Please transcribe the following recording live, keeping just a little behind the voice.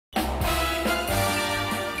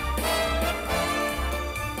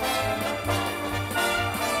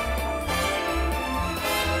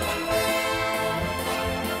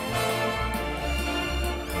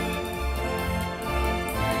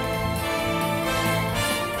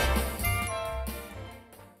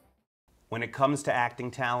When it comes to acting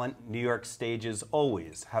talent, New York stages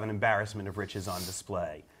always have an embarrassment of riches on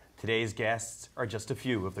display. Today's guests are just a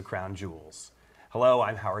few of the crown jewels. Hello,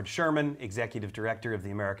 I'm Howard Sherman, Executive Director of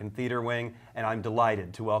the American Theater Wing, and I'm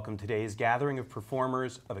delighted to welcome today's gathering of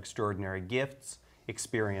performers of extraordinary gifts,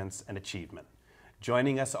 experience, and achievement.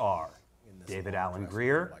 Joining us are Alan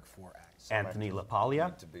Grier, Anthony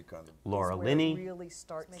LaPaglia, Laura Linney,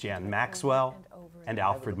 Jan Maxwell, and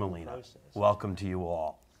Alfred Molina. Welcome to you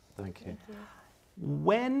all. Thank you.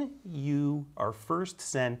 When you are first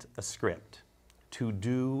sent a script to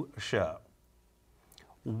do a show,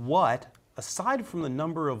 what, aside from the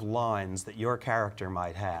number of lines that your character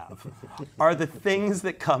might have, are the things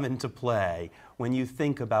that come into play when you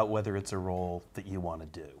think about whether it's a role that you want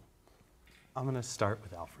to do? I'm going to start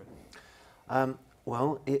with Alfred. I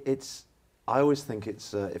always think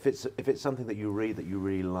it's if it's something that you read that you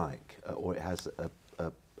really like, or it has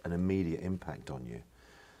an immediate impact on you.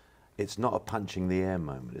 It's not a punching the air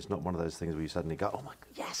moment. It's not one of those things where you suddenly go, oh my,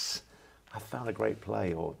 yes, I found a great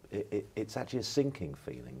play. Or it's actually a sinking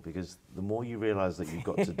feeling, because the more you realise that you've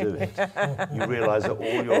got to do it, you realise that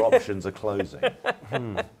all your options are closing.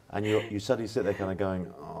 And you suddenly sit there kind of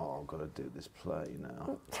going, oh, I've got to do this play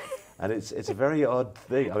now. And it's a very odd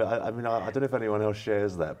thing. I mean, I don't know if anyone else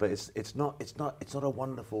shares that, but it's not a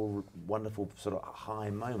wonderful sort of high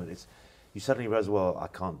moment. You suddenly realize, well, I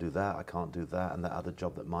can't do that, and that other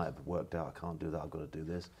job that might have worked out, I can't do that, I've got to do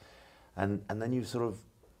this. And then you sort of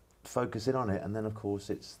focus in on it, and then of course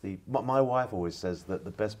it's my wife always says that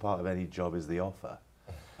the best part of any job is the offer.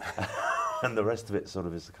 And the rest of it sort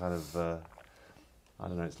of is kind of, I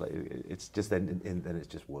don't know, it's like, it's just then it's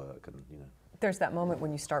just work, and you know. There's that moment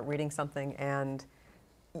when you start reading something and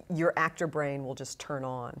your actor brain will just turn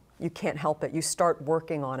on. You can't help it. You start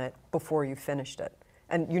working on it before you finished it.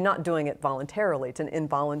 And you're not doing it voluntarily. It's an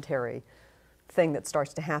involuntary thing that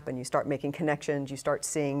starts to happen. You start making connections, you start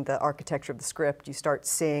seeing the architecture of the script, you start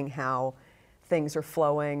seeing how things are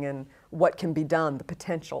flowing and what can be done, the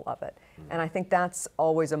potential of it. And I think that's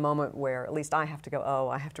always a moment where at least I have to go, oh,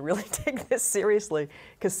 I have to really take this seriously,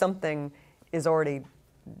 because something is already,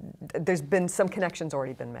 there's been some connections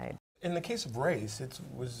already been made. In the case of Race, it's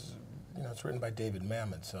written by David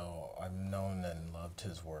Mamet, so I've known and loved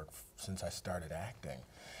his work since I started acting.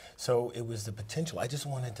 So it was the potential. I just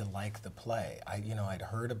wanted to like the play. I'd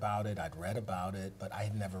heard about it, I'd read about it, but I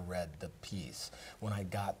had never read the piece. When I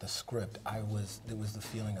got the script, there was the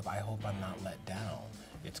feeling of, I hope I'm not let down.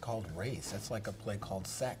 It's called Race. That's like a play called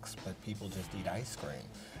Sex, but people just eat ice cream.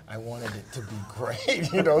 I wanted it to be great,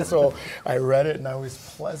 so I read it and I was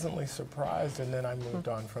pleasantly surprised, and then I moved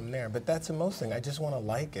on from there. But that's the most thing. I just want to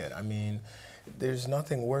like it. I mean, there's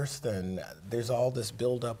nothing worse than, there's all this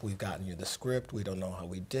build-up. We've gotten you the script. We don't know how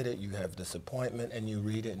we did it. You have disappointment, and you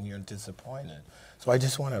read it and you're disappointed. So I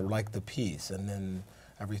just want to like the piece, and then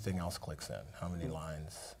everything else clicks in. How many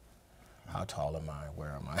lines? How tall am I?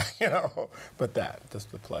 Where am I? But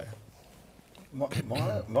just the play.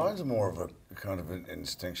 Mine's more of a kind of an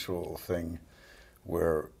instinctual thing,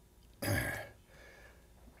 where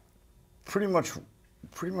pretty much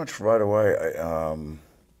right away,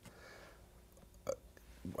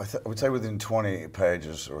 I would say within 20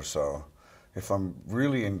 pages or so, if I'm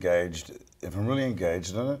really engaged in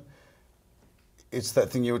it, it's that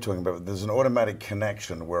thing you were talking about. There's an automatic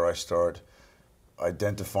connection where I start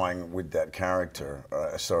identifying with that character.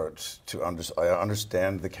 I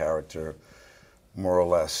understand the character more or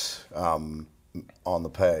less on the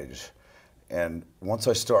page. And once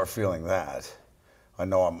I start feeling that, I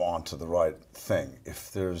know I'm on to the right thing.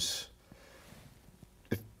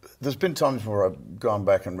 There's been times where I've gone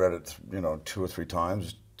back and read it, 2 or 3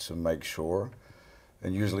 times to make sure.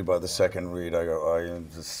 And usually by the second read, I go, oh,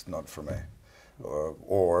 this is not for me.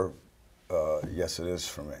 Or yes, it is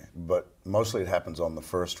for me. But mostly it happens on the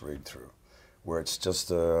first read through, where it's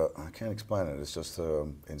just, I can't explain it, it's just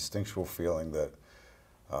an instinctual feeling that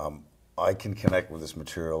I can connect with this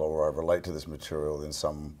material, or I relate to this material in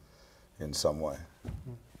some way.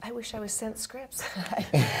 I wish I was sent scripts.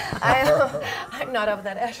 I'm not of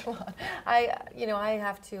that echelon. I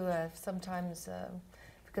have to sometimes,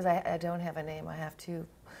 because I don't have a name, I have to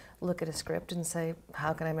look at a script and say,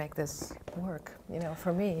 how can I make this work,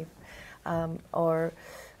 for me?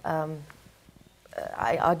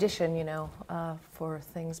 I audition, for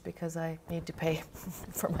things because I need to pay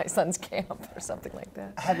for my son's camp or something like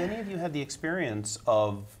that. Have any of you had the experience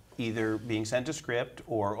of either being sent a script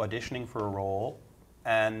or auditioning for a role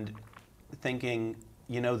and thinking,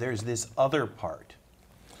 there's this other part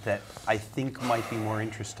that I think might be more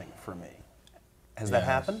interesting for me? Has that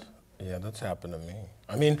happened? Yeah, that's happened to me.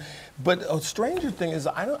 I mean, but a stranger thing is,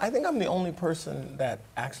 I think I'm the only person that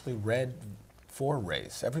actually read for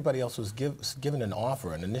race. Everybody else was given an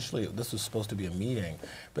offer, and initially this was supposed to be a meeting,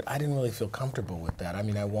 but I didn't really feel comfortable with that. I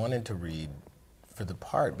mean, I wanted to read for the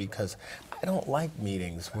part because I don't like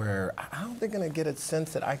meetings where I don't think I'm gonna get a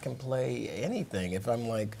sense that I can play anything if I'm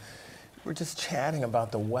like, we're just chatting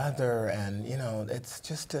about the weather, and you know, it's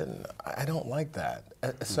just I don't like that.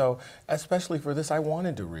 So especially for this, I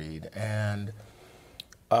wanted to read, and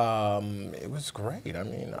it was great. I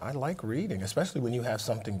mean, I like reading, especially when you have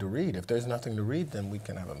something to read. If there's nothing to read, then we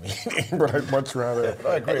can have a meeting. But I'd much rather.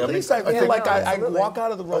 I agree. At least I feel like I walk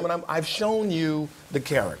out of the room and I've shown you the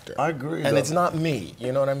character. I agree. And it's not me.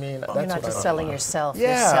 You know what I mean? You're not just selling yourself.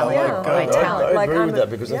 Yeah. You're selling my talent. I agree with that,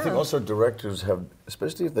 because I think also directors have,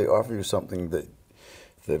 especially if they offer you something that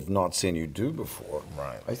they've not seen you do before.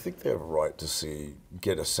 Right. I think they have a right to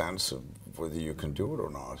get a sense of whether you can do it or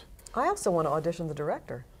not. I also want to audition the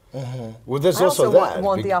director. Mm-hmm. Well, there's I also also that.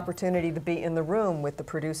 want the opportunity to be in the room with the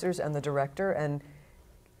producers and the director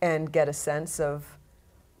and get a sense of,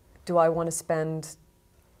 do I want to spend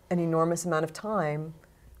an enormous amount of time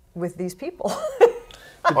with these people?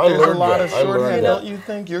 There's a lot of shorthand, don't you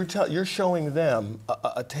think? You're showing them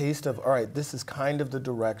a taste of, all right, this is kind of the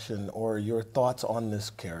direction, or your thoughts on this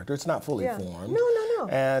character. It's not fully formed. No.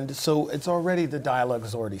 And so it's already, the dialogue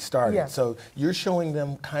has already started. Yeah. So you're showing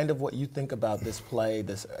them kind of what you think about this play,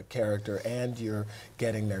 this character, and you're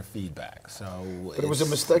getting their feedback. So But it was a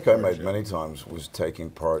mistake I made many times, was taking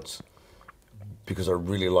parts because I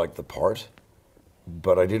really liked the part,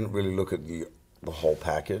 but I didn't really look at the whole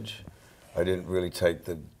package. I didn't really take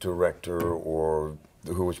the director or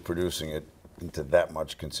who was producing it into that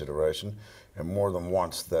much consideration. And more than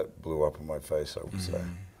once, that blew up in my face, I would say.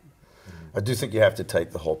 I do think you have to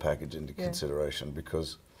take the whole package into consideration,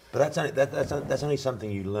 because... But that's only something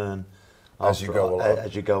you learn As you go along.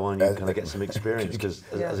 As you go on, you kind of get some experience. Because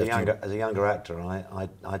as a younger actor,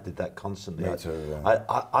 I did that constantly. Me too, yeah.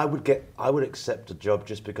 I would accept a job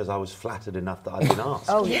just because I was flattered enough that I'd been asked.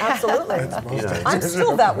 Oh, yeah, absolutely. You know. I'm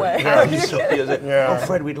still that way. Oh,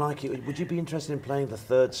 Fred, we'd like you. Would you be interested in playing the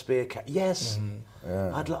third spear? Yes.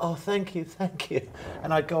 Yeah. I'd like. Oh, thank you.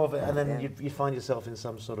 And I'd go off it, and then you find yourself in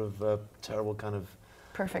some sort of terrible kind of.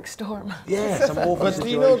 Perfect storm. Yeah, some awful But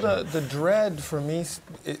situation. do you know, the dread for me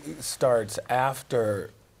it starts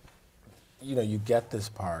after, you know, you get this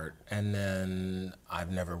part, and then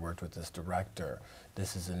I've never worked with this director.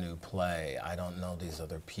 This is a new play. I don't know these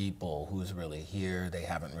other people. Who's really here? They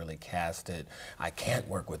haven't really cast it. I can't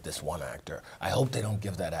work with this one actor. I hope they don't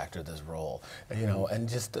give that actor this role. You know, and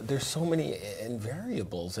just there's so many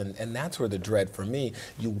variables, and that's where the dread for me.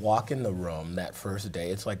 You walk in the room that first day.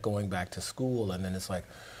 It's like going back to school, and then it's like,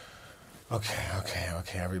 okay.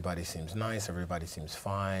 Everybody seems nice. Everybody seems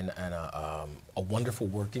fine, and a wonderful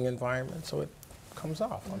working environment. So it comes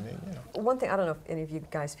off. I mean, you know. One thing, I don't know if any of you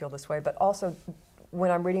guys feel this way, but also when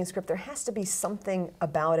I'm reading a script, there has to be something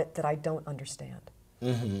about it that I don't understand.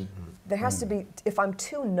 There has to be, if I'm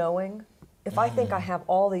too knowing, if I think I have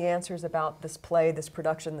all the answers about this play, this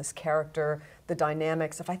production, this character, the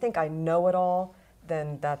dynamics, if I think I know it all,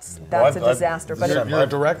 then that's a disaster. But You're a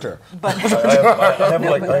director. I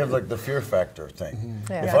have like the fear factor thing.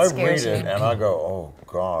 Yeah, if that I scares read it me. and I go, oh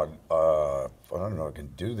God, I don't know, I can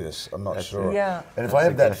do this. I'm not sure. Yeah. And if I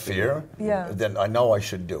have that fear, Yeah. then I know I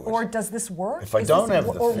should do it. or does this work? If I Is don't this, have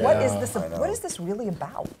the or what is fear, this? I know. What is this really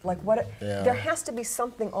about? Like what? Yeah. There has to be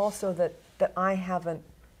something also that I haven't,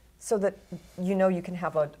 so that you know you can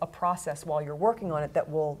have a process while you're working on it that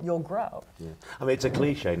you'll grow. Yeah. I mean, it's a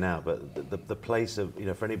cliche now, but the place of, you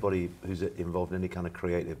know, for anybody who's involved in any kind of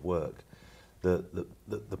creative work, the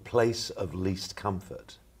place of least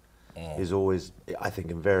comfort is always, I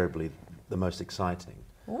think, invariably the most exciting.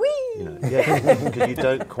 Whee! You know, because you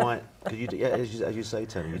don't quite, as you say,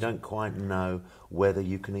 Tony, you don't quite know whether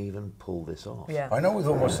you can even pull this off. Yeah. I know with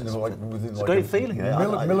almost within like great feeling.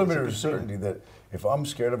 millimeter It's of a good certainty that if I'm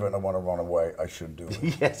scared of it and I want to run away, I should do it.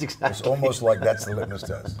 Yes, exactly. It's almost like that's the litmus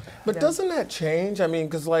test. But doesn't that change? I mean,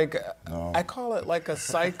 because like, I call it like a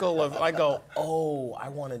cycle of, I go, oh, I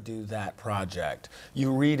want to do that project.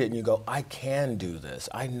 You read it and you go, I can do this.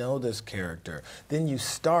 I know this character. Then you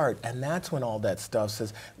start, and that's when all that stuff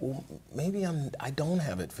says, well, maybe I don't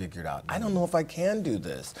have it figured out. I don't know if I can do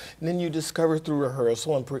this. And then you discover through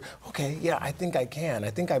rehearsal and, okay, yeah, I think I can. I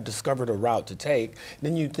think I've discovered a route to take.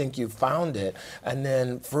 Then you think you've found it. And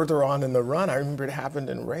then further on in the run, I remember it happened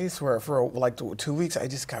in Race where for like 2 weeks, I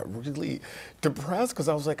just got really depressed because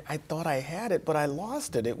I was like, I thought I had it, but I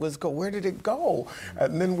lost it. Where did it go?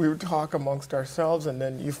 And then we would talk amongst ourselves, and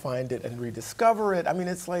then you find it and rediscover it. I mean,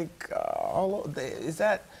 it's like,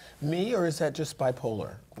 Me, or is that just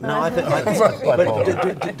bipolar? No, I think.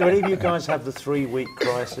 But do any of you guys have the 3-week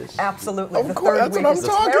crisis? Absolutely. Of The course, third that's week what I'm is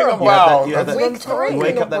talking terrible. about. You have That's that- what I'm talking You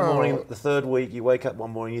wake up that about. morning, the 3rd week, you wake up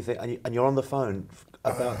one morning, you think, and you're on the phone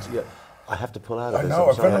about, I have to pull out of I this. know, I'm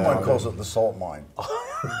a friend of sorry. mine calls it the salt mine.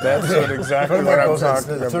 That's exactly what I'm talking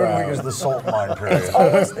The about. 3rd week is the salt mine period.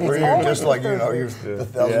 always- where it's you're always just the like, you third know, week. you're the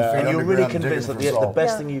 1,000 feet And you're really underground convinced that digging for the salt.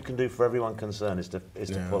 best Yeah. thing you can do for everyone concerned is to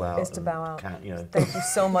pull out. Is to bow out. You know. Thank you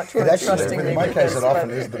so much for It actually, trusting me in my with case, this, it often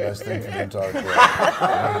but- is the best thing for the entire period.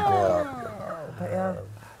 but yeah.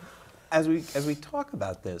 As we talk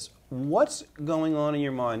about this, what's going on in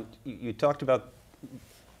your mind? You talked about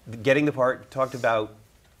getting the part, talked about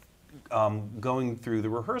going through the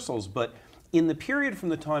rehearsals, but in the period from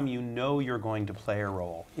the time you know you're going to play a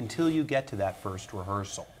role until you get to that first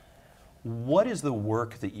rehearsal, what is the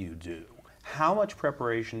work that you do? How much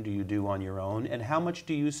preparation do you do on your own, and how much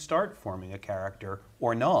do you start forming a character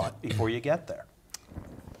or not before you get there?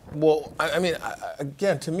 Well, I mean,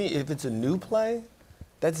 again, to me, if it's a new play,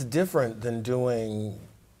 that's different than doing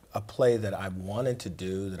a play that I've wanted to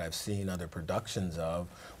do, that I've seen other productions of,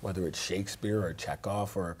 whether it's Shakespeare or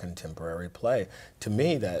Chekhov or a contemporary play. To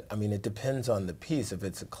me, it depends on the piece. If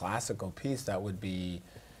it's a classical piece, that would be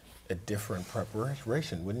a different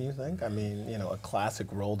preparation, wouldn't you think? I mean, you know, a classic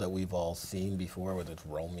role that we've all seen before, whether it's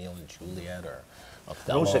Romeo and Juliet or And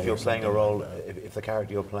Othello. also, if you're or playing a something role, like that. if the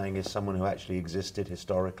character you're playing is someone who actually existed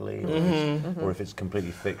historically, or if it's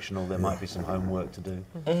completely fictional, there might be some homework to do.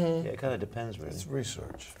 Yeah, it kind of depends, really. It's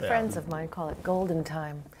research. Friends of mine call it golden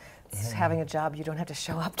time. It's having a job you don't have to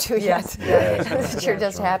show up to Yes. yet. You're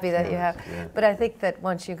just right. happy that you have. Yeah. But I think that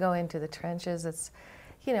once you go into the trenches, it's,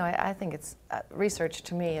 you know, I think it's research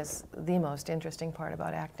to me is the most interesting part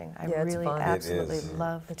about acting. I Yeah, it's really fun. It absolutely is.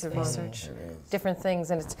 love to fun. research It is. different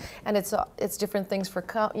things, and it's different things for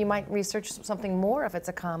you might research something more if it's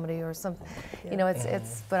a comedy or something. You know, it's.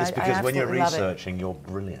 But It's I because when you're absolutely love it. researching, you're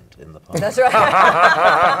brilliant in the part. That's right.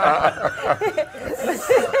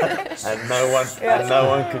 And no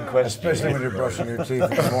one can question Especially you. when you're brushing your teeth in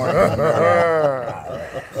the morning.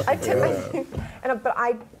 But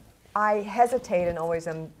I hesitate and always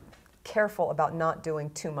am careful about not doing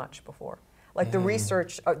too much before. Like the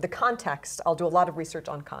research, the context, I'll do a lot of research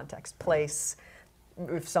on context, place,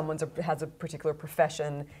 if someone has a particular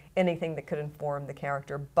profession, anything that could inform the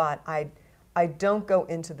character. But I don't go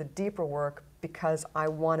into the deeper work because I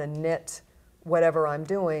want to knit whatever I'm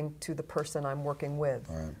doing to the person I'm working with.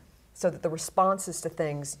 Right. So that the responses to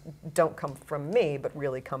things don't come from me, but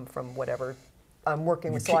really come from whatever I'm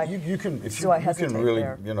working with. You can hesitate really,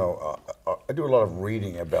 there. you know, I do a lot of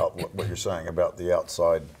reading about what you're saying about the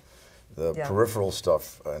outside, the Yeah. peripheral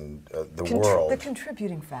stuff and the world. The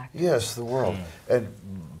contributing factor. Yes, the world.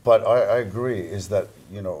 But I agree. Is that,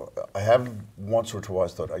 you know, I have once or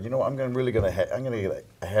twice thought, you know, I'm going to get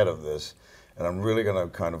ahead of this, and I'm really going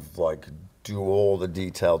to kind of like do all the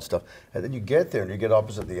detailed stuff. And then you get there and you get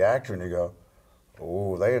opposite the actor and you go,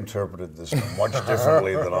 oh, they interpreted this much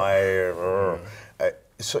differently than I.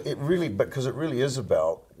 So it really, because it really is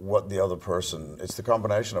about what the other person. It's the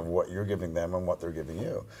combination of what you're giving them and what they're giving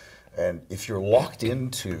you. And if you're locked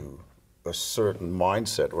into a certain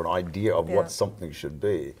mindset or an idea of Yeah. what something should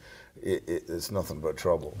be, it's nothing but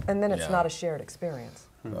trouble. And then it's Yeah. not a shared experience.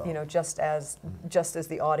 You know, just as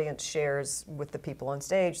the audience shares with the people on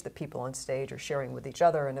stage, the people on stage are sharing with each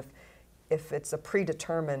other. And if it's a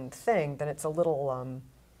predetermined thing, then it's a little,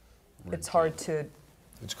 it's hard to.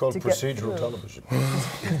 It's called to get procedural through. television.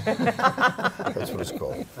 That's what it's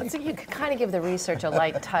called. So you could kind of give the research a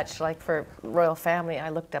light touch, like for Royal Family, I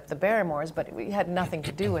looked up the Barrymores, but it had nothing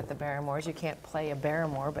to do with the Barrymores. You can't play a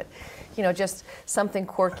Barrymore, but you know, just something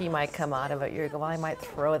quirky might come out of it. You go, well, I might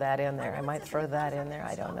throw that in there. I might throw that in there.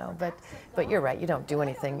 I don't know, but you're right. You don't do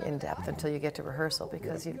anything in depth until you get to rehearsal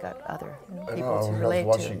because you've got other people to relate I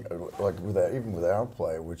was to. watching, like even with our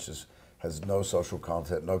play, which has no social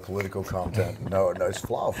content, no political content, no it's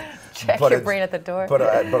fluff. Check But your it's- brain at the door. But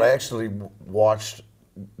I actually watched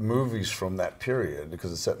movies from that period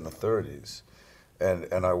because it's set in the 30s,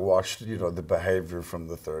 and I watched, you know, the behavior from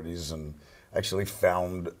the 30s, and actually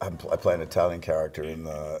found I play an Italian character in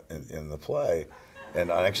the play,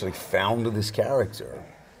 and I actually found this character.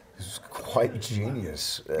 It was quite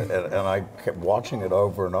genius, and I kept watching it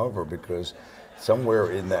over and over because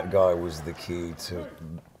somewhere in that guy was the key to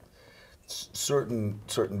certain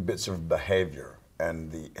bits of behavior,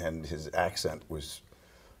 and his accent was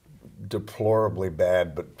deplorably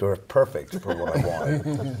bad, but perfect for what I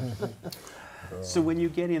wanted. So when you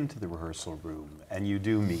get into the rehearsal room and you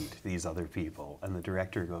do meet these other people and the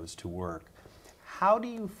director goes to work, how do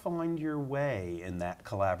you find your way in that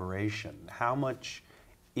collaboration? How much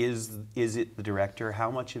Is it the director? How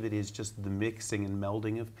much of it is just the mixing and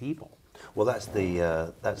melding of people? Well, that's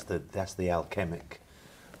the alchemic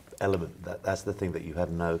element. That's the thing that you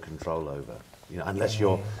have no control over. You know, unless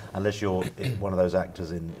you're one of those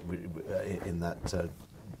actors in that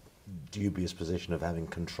dubious position of having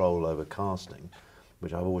control over casting,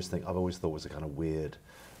 which I've always thought was a kind of weird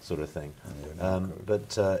sort of thing.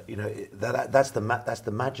 But you know, that's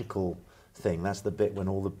the magical thing. That's the bit when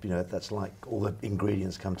all the, you know, that's like all the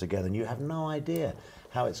ingredients come together, and you have no idea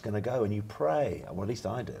how it's going to go, and you pray. Well, at least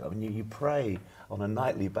I do. I mean, you pray on a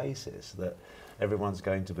nightly basis that everyone's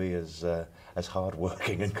going to be as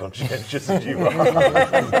hardworking and conscientious as you are.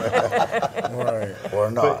 Right. Or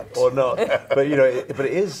not. Or not. But you know, it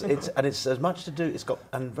is. It's as much to do.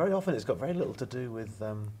 And very often it's got very little to do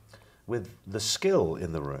with the skill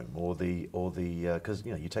in the room, or the because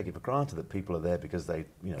you know, you take it for granted that people are there because they,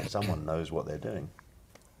 you know, someone knows what they're doing.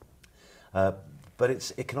 But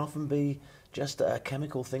it can often be just a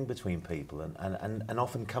chemical thing between people, and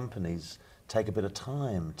often companies take a bit of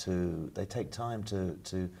time to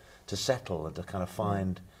settle and to kind of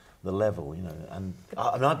find the level, you know. And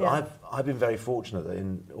I've been very fortunate that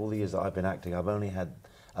in all the years that I've been acting, I've only had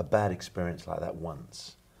a bad experience like that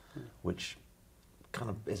once, which kind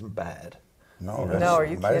of isn't bad. No, No, are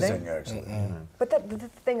you amazing, kidding? actually. You know. But the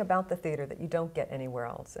thing about the theater that you don't get anywhere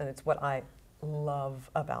else, and it's what I love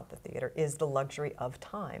about the theater, is the luxury of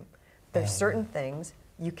time. There's certain things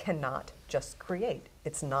you cannot just create.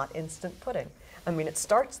 It's not instant pudding. I mean, it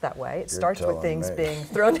starts that way. It starts with things being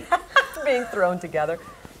thrown together.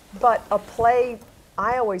 But a play,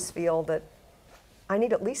 I always feel that I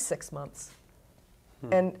need at least 6 months.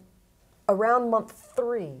 And around month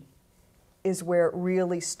 3 is where it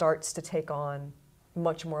really starts to take on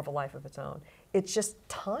much more of a life of its own. It's just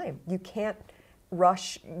time. You can't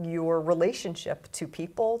rush your relationship to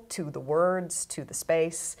people, to the words, to the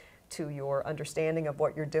space, to your understanding of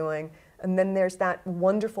what you're doing. And then there's that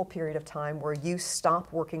wonderful period of time where you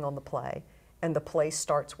stop working on the play and the play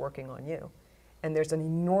starts working on you. And there's an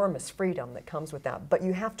enormous freedom that comes with that. But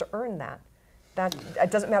you have to earn that. It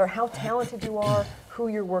doesn't matter how talented you are, who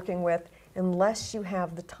you're working with, unless you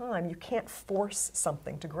have the time. You can't force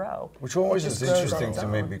something to grow. Which always is grows on interesting its to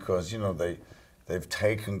me, own. because, you know, they've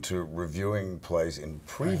taken to reviewing plays in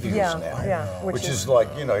previews Yeah, now, yeah, which is like,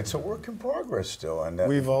 you know, it's a work in progress still. And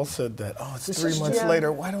We've all said that. Oh, it's This 3 is- months yeah.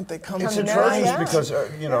 later. Why don't they come? it's Come to atrocious yeah. because,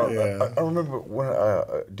 you know, Yeah. I remember when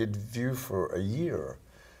I did View for a year,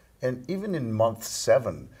 and even in month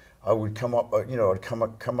 7, I would come up, you know, I'd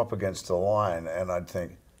come up against the line, and I'd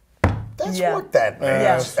think, that's Yeah. what that means.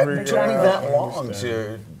 Yeah, And it took me exactly. that long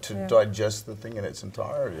Understand. to digest the thing in its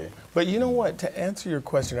entirety. But you know what? To answer your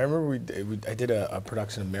question, I remember I did a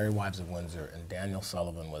production of Merry Wives of Windsor, and Daniel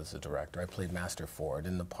Sullivan was the director. I played Master Ford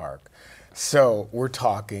in the park. So we're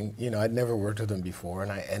talking. You know, I'd never worked with him before,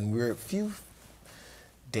 and we're a few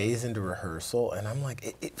days into rehearsal, and I'm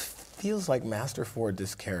like, it feels like Master Ford,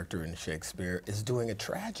 this character in Shakespeare, is doing a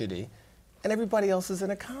tragedy, and everybody else is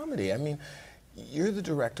in a comedy. I mean, you're the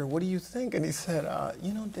director, what do you think? And he said,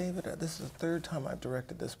 you know, David, this is the 3rd time I've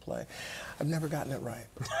directed this play. I've never gotten it right.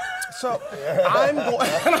 So I'm going,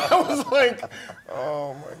 and I was like,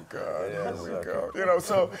 oh my God, here we go. You know,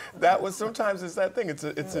 so that was, sometimes it's that thing. It's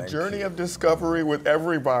a journey of discovery with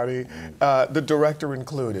everybody, the director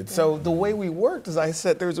included. So the way we worked, as I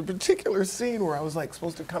said, there was a particular scene where I was like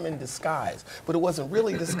supposed to come in disguise, but it wasn't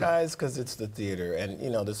really disguise because it's the theater, and you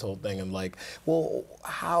know, this whole thing. I'm like, well,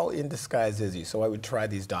 how in disguise is he? So I would try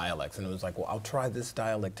these dialects, and it was like, well, I'll try this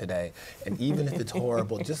dialect today, and even if it's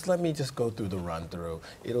horrible, just let me just go through the run-through.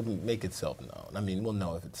 It'll make itself known. I mean, we'll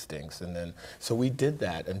know if it stinks. And then, so we did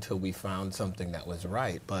that until we found something that was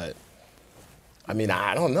right. But, I mean,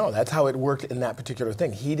 I don't know. That's how it worked in that particular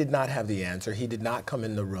thing. He did not have the answer. He did not come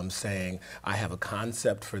in the room saying, I have a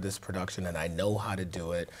concept for this production, and I know how to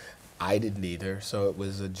do it. I didn't either, so it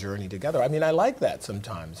was a journey together. I mean, I like that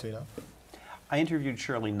sometimes, you know. I interviewed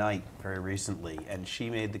Shirley Knight very recently, and she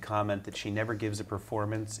made the comment that she never gives a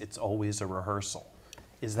performance, it's always a rehearsal.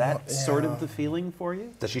 Is that sort of the feeling for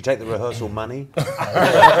you? Does she take the rehearsal money?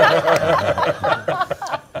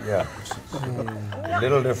 Yeah, a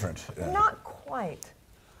little different. Yeah. Not quite.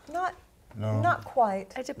 Not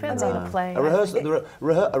quite. It depends on the play. A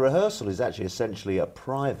rehearsal is actually essentially a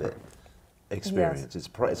private experience. Yes.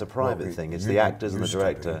 It's a private Well, thing. It's you- the actors and the used to be.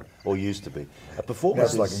 director, or used to be. A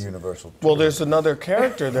performance That's like a is universal. Well, there's another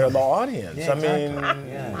character there, the audience. Yeah, I mean,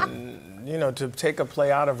 exactly. you know, to take a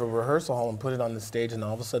play out of a rehearsal hall and put it on the stage, and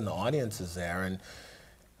all of a sudden the audience is there, and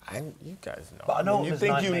you guys know. But I know what you Ms.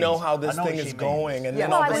 think Knight you means. know how I this know thing what is she going, means. and Yeah. then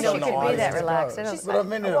No, all I of a think sudden she the could be audience that relaxed. goes. I don't- But I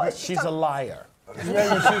mean, Well, She's a liar.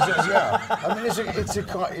 Yeah. I mean,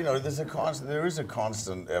 there is a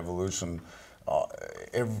constant evolution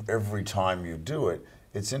every time you do it.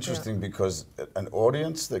 It's interesting because an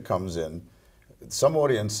audience that comes in, some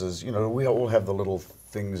audiences, we all have the little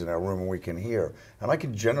things in our room we can hear, and I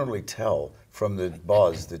can generally tell from the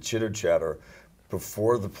buzz, the chitter chatter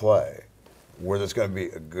before the play, whether it's going to be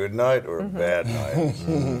a good night or a bad night.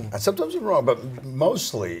 And sometimes I'm wrong, but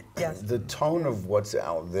mostly the tone of what's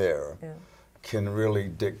out there can really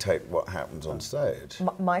dictate what happens on stage.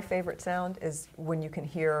 My favorite sound is when you can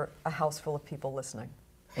hear a house full of people listening.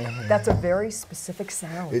 That's a very specific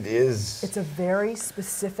sound. It is. It's a very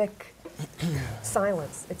specific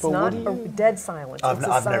silence. It's But not what do a dead silence. I've It's a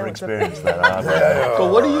never silence of- experienced that.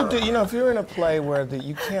 But what do you do? If you're in a play where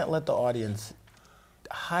you can't let the audience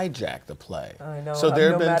hijack the play. I know. So there no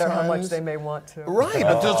have been matter how much times- they may want to. Right,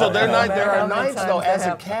 but so there No matter are how many nights though, times that as a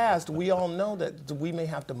happens. cast, we all know that we may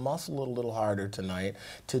have to muscle it a little harder tonight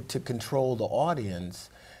to control the audience.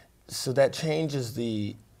 So that changes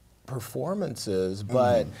the performances,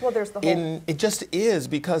 but Well, there's the whole- it just is,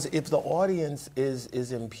 because if the audience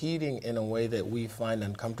is impeding in a way that we find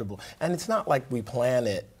uncomfortable, and it's not like we plan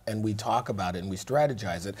it and we talk about it and we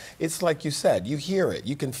strategize it. It's like you said, you hear it,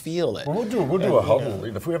 you can feel it. Well, we'll do a huddle.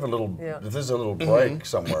 If we have a little, if there's a little break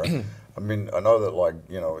somewhere. I mean, I know that, like,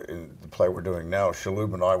 in the play we're doing now,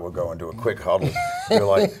 Shalhoub and I will go and do a quick huddle. We're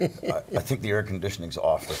like, I think the air conditioning's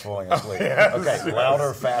off. They're falling asleep. Okay,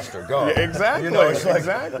 louder, faster, go. Exactly. It's like,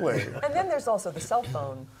 exactly. And then there's also the cell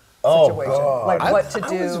phone Oh, situation. God. Like what to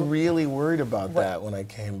do. I was really worried about that when I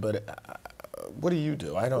came, but what do you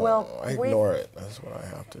do? I don't. Well, I ignore it. That's what I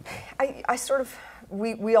have to do. I sort of,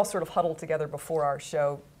 we all sort of huddled together before our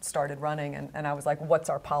show started running, and I was like, what's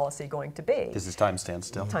our policy going to be? This is Time Stand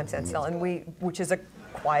Still. Time Stand Still, and which is a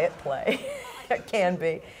quiet play, it can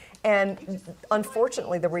be. And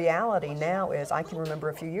unfortunately, the reality now is, I can remember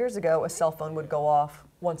a few years ago, a cell phone would go off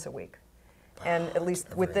once a week. And at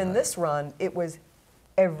least within this run, it was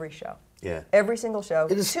every show. Yeah. Every single show,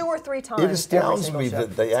 It is- 2 or 3 times. It every astounds single me show.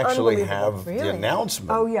 that they It's actually unbelievable. have the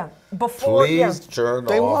announcement. Oh yeah, before Please turn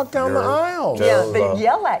They off walk down the your aisle. Yeah, tel- they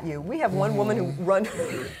yell at you. We have one woman who run.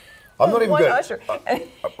 I'm not even one good. usher.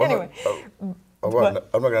 Anyway, I'm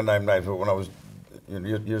not going to name names, but when I was,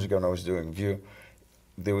 years ago when I was doing View,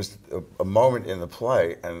 there was a moment in the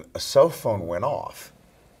play and a cell phone went off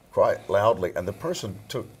quite loudly, and the person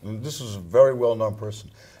took, and this was a very well-known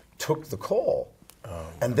person, took the call.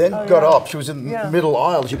 And then got up. She was in the middle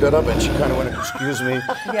aisle. She got up and she kind of went, "Excuse me,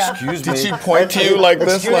 excuse me." Did she point to you like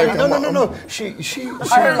this? Excuse me. Like, No. She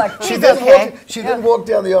heard like, she "Please, then okay." walked. She then walked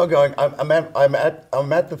down the aisle, going,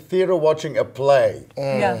 "I'm at the theater watching a play,"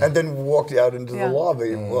 Yeah. and then walked out into Yeah. the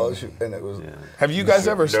lobby. Well, and it was. Have you guys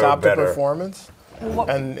ever know stopped better. a performance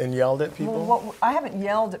and yelled at people? well, I haven't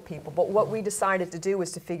yelled at people, but what we decided to do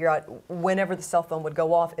was to figure out whenever the cell phone would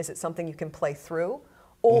go off, is it something you can play through,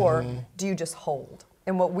 or do you just hold?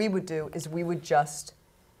 And what we would do is we would just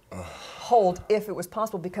hold if it was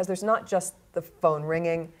possible, because there's not just the phone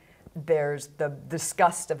ringing, there's the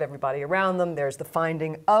disgust of everybody around them, there's the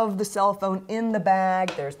finding of the cell phone in the bag,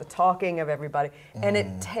 there's the talking of everybody. And it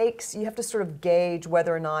takes, you have to sort of gauge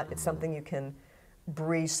whether or not it's something you can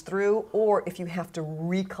breeze through, or if you have to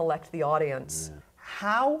recollect the audience.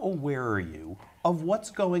 How aware are you of what's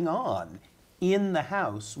going on in the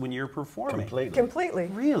house when you're performing? Completely.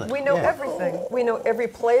 Really? We know everything. We know every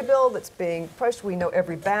playbill that's being pushed. We know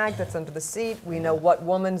every bag that's under the seat. We know what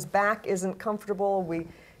woman's back isn't comfortable.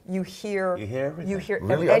 You hear. You hear everything. You hear.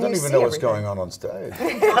 Really, and I don't you even see know what's everything. going on stage.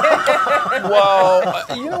 Well,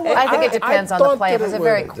 you know what? I think it depends on the thought play. If that it's it a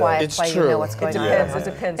very would- quiet It's play, you true. know what's It going depends. on. It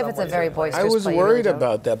depends. If on it's what a very you're doing. boisterous I was play, you worried really don't.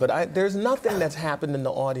 about that, but there's nothing that's happened in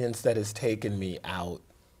the audience that has taken me out.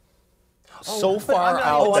 So far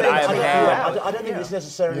out that I've had. I don't think it's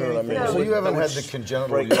necessarily You know what I anything. mean? So you haven't had the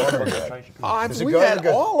congenital yawner yet? There's a We guy had that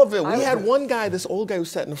got- all of it. We had one guy, this old guy who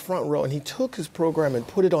sat in the front row, and he took his program and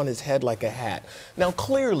put it on his head like a hat. Now,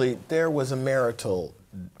 clearly, there was a marital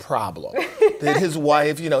problem. That his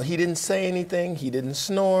wife, he didn't say anything, he didn't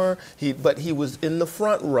snore, but he was in the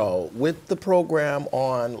front row with the program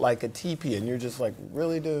on like a teepee, and you're just like,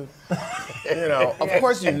 really, dude? Of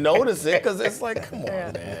course you notice it, because it's like, come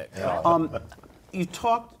on, man.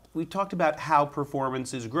 We talked about how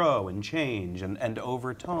performances grow and change and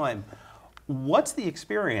over time. What's the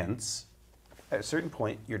experience? At a certain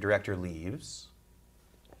point, your director leaves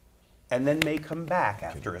and then may come back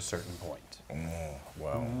after a certain point.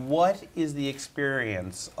 Wow. What is the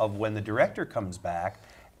experience of when the director comes back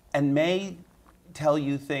and may tell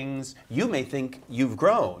you things, you may think you've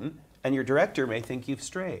grown, and your director may think you've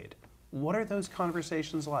strayed? What are those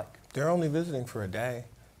conversations like? They're only visiting for a day.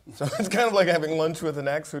 So it's kind of like having lunch with an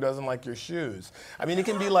ex who doesn't like your shoes. I mean, it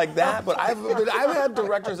can be like that, but I've had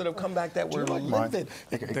directors that have come back that were livid.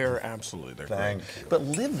 They're absolutely, they're Thank great. you. But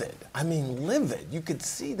livid, I mean livid. You could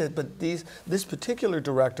see that, but this particular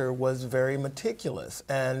director was very meticulous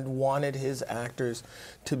and wanted his actors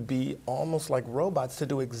to be almost like robots, to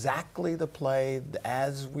do exactly the play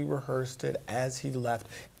as we rehearsed it, as he left.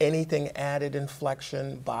 Anything added,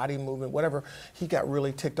 inflection, body movement, whatever, he got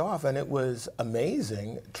really ticked off, and it was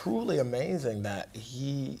amazing, truly amazing that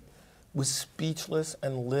he was speechless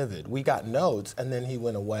and livid. We got notes, and then he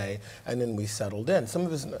went away, and then we settled in. Some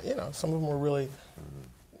of his, you know, some of them were really,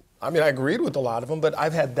 I mean, I agreed with a lot of them, but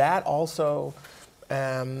I've had that also.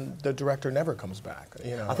 The director never comes back.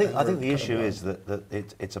 You know, I think the issue is that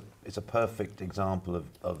it's a perfect example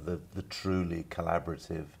of the truly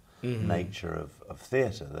collaborative nature of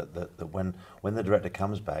theatre. That when the director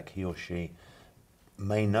comes back, he or she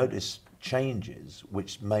may notice changes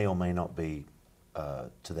which may or may not be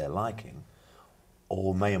to their liking,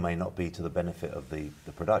 or may not be to the benefit of the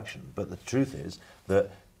production. But the truth is that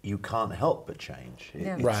you can't help but change.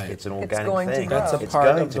 It's an organic going to thing. grow. That's a It's part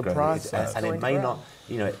going of to the grow. process. And It's it going may to grow. not,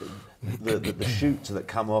 you know, the shoots that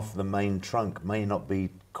come off the main trunk may not be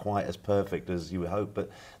quite as perfect as you would hope. But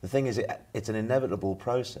the thing is, it's an inevitable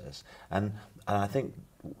process. And I think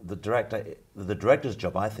the director's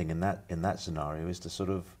job, I think, in that scenario, is to sort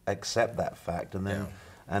of accept that fact and then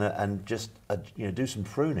and just you know, do some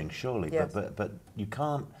pruning, surely. Yes. But you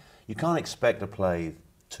can't expect a play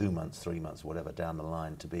 2 months, 3 months, whatever down the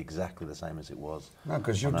line to be exactly the same as it was. No,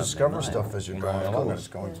 because you on opening discover night. stuff as you're going along, and it's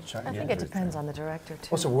going to change. I think it depends on the director too.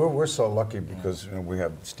 Also, we're so lucky because you know, we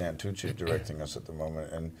have Stan Tucci directing us at the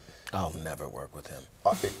moment, and I'll never work with him. I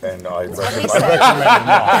what he recommend not.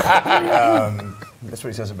 That's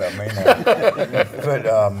what he says about me now. But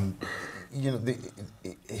you know,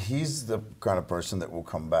 he's the kind of person that will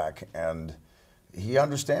come back, and he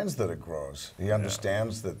understands that it grows. He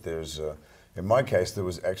understands that there's in my case, there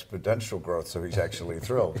was exponential growth, so he's actually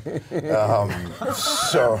thrilled.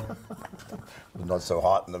 So, not so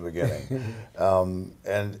hot in the beginning.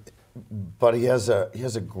 But he has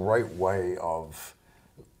a great way of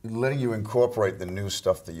letting you incorporate the new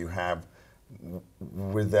stuff that you have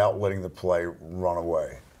without letting the play run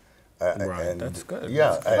away. Right, and that's good.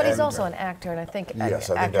 Yeah, But he's also an actor, and I think Yes,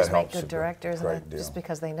 I think actors that make helps a good directors, great and just deal.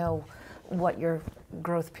 because they know what your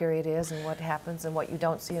growth period is and what happens and what you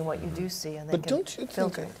don't see and what you do see, and they But can don't you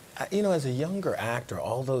filter think, it. you know, as a younger actor,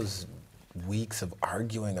 all those weeks of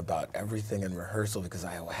arguing about everything in rehearsal because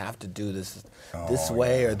I have to do this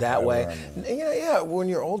way or that way. When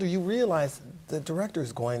you're older, you realize the director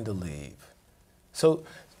is going to leave. So,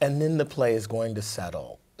 and then the play is going to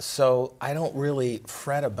settle. So I don't really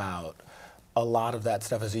fret about a lot of that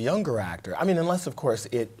stuff as a younger actor. I mean, unless, of course,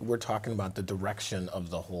 we're talking about the direction of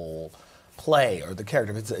the whole play or the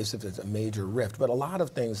character, if it's a major rift. But a lot of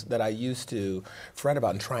things that I used to fret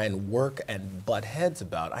about and try and work and butt heads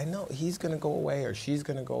about, I know he's going to go away or she's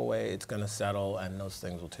going to go away, it's going to settle, and those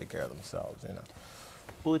things will take care of themselves, you know.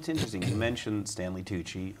 Well, it's interesting. You mentioned Stanley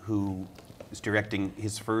Tucci, who is directing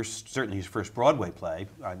certainly his first Broadway play.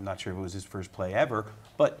 I'm not sure if it was his first play ever,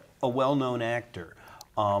 but a well-known actor.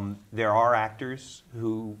 There are actors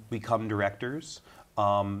who become directors.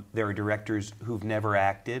 There are directors who've never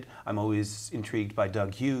acted. I'm always intrigued by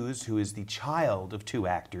Doug Hughes, who is the child of 2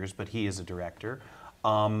 actors, but he is a director,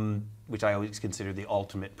 which I always consider the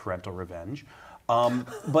ultimate parental revenge.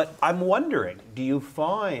 But I'm wondering, do you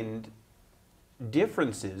find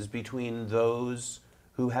differences between those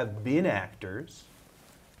who have been actors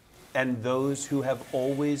and those who have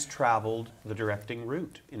always traveled the directing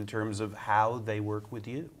route in terms of how they work with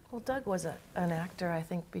you? Well, Doug was an actor, I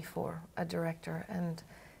think, before a director, and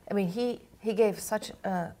I mean, he gave such.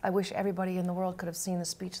 I wish everybody in the world could have seen the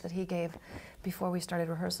speech that he gave before we started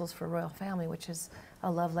rehearsals for Royal Family, which is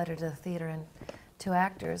a love letter to the theater and to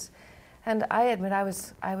actors. And I admit, I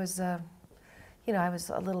was a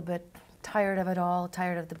little bit tired of it all,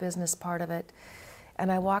 tired of the business part of it.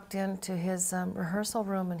 And I walked into his rehearsal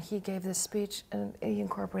room, and he gave this speech, and he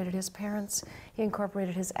incorporated his parents, he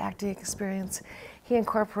incorporated his acting experience, he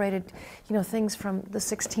incorporated, things from the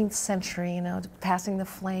 16th century, passing the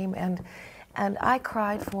flame, and I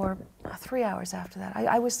cried for 3 hours after that.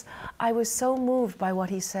 I was so moved by what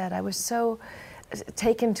he said. I was so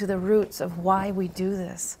taken to the roots of why we do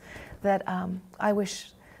this that I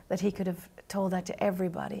wish that he could have told that to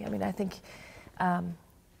everybody. I mean, I think.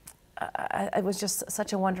 It was just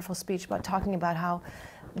such a wonderful speech about talking about how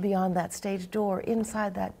beyond that stage door,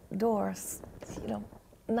 inside that door,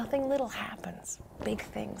 nothing little happens. Big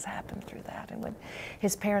things happen through that. And when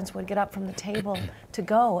his parents would get up from the table to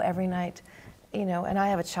go every night you know, and I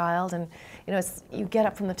have a child, and you know, you get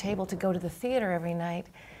up from the table to go to the theater every night,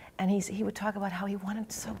 and he would talk about how he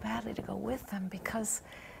wanted so badly to go with them because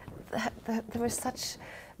there was such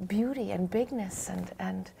beauty and bigness,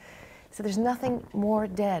 and so there's nothing more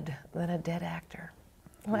dead than a dead actor.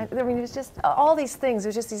 I mean, it was just all these things.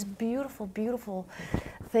 There's just these beautiful, beautiful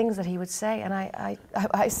things that he would say. And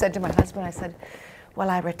I said to my husband, I said, well,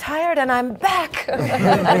 I retired and I'm back.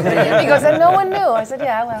 He goes, and no one knew. I said,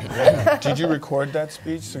 yeah, well. Did you record that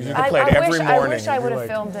speech so you could play it every morning? I wish I would have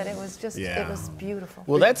filmed it. It was just, it was beautiful.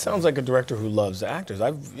 Well, that sounds like a director who loves actors.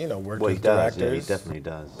 I've, you know, worked with directors. Yeah, he definitely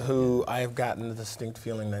does. Who I have gotten the distinct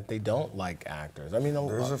feeling that they don't like actors. I mean,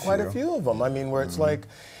 quite a few of them. I mean, where it's like,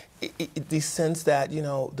 the sense that, you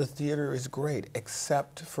know, the theater is great,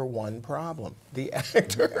 except for one problem: the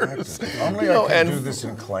actors. Only I can do this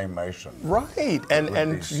in claymation. Right,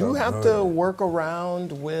 and you have good. to work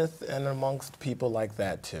around with and amongst people like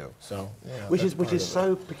that too. So, yeah, which is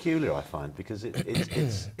so peculiar, I find, because it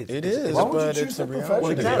is, Why would but you it's choose a that reality. profession?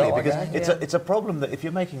 Well, if you exactly, don't like because acting? it's a problem that if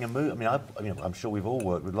you're making a movie, I mean, I'm sure we've all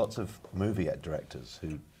worked with lots of movie directors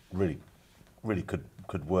who really could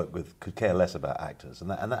work with, could care less about actors,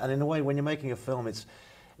 and in a way, when you're making a film, it's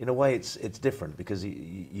different because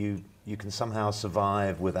you can somehow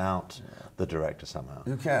survive without the director somehow.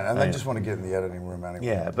 You can, and they just want to get in the editing room anyway.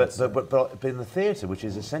 Yeah, but in the theatre, which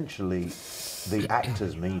is essentially the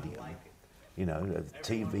actor's medium, you know,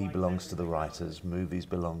 TV belongs to the writers, movies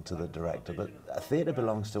belong to the director, but theatre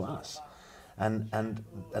belongs to us, and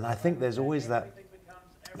I think there's always that.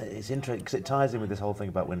 It's interesting because it ties in with this whole thing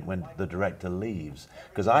about when the director leaves.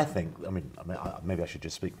 Because I think, I mean, maybe I should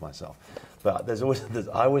just speak for myself, but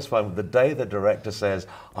I always find the day the director says,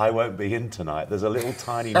 "I won't be in tonight," there's a little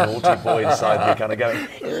tiny naughty boy inside me kind of going,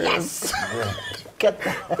 "Yes, get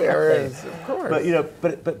that." There is, of course. But you know,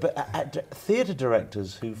 but theatre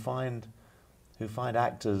directors who find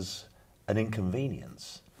actors an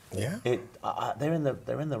inconvenience. Yeah. They're in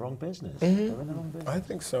the wrong business. Mm-hmm. They're in the wrong business. I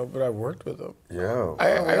think so, but I worked with them. Yeah.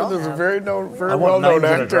 There's a very I want well-known names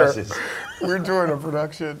and actor. addresses. We're doing a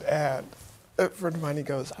production, and a friend of mine, he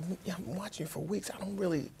goes, I'm watching you for weeks. I don't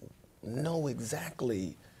really know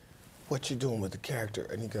exactly what you're doing with the character.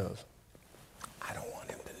 And he goes, I don't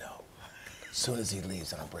want him to know. As soon as he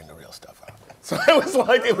leaves, I'll bring the real stuff out. So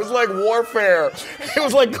it was like warfare. It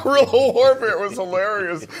was like guerrilla warfare. It was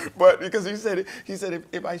hilarious. But because he said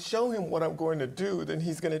if I show him what I'm going to do, then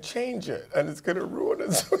he's going to change it and it's going to ruin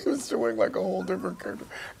it. So he was doing like a whole different character.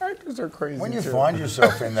 Actors are crazy. When you too. find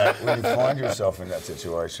yourself in that,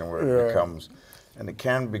 situation where it becomes, and it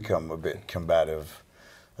can become a bit combative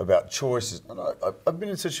about choices. And I've been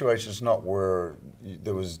in situations not where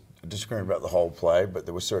there was disagreement about the whole play, but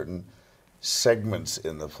there were certain segments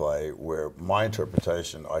in the play where my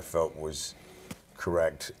interpretation I felt was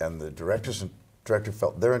correct, and the director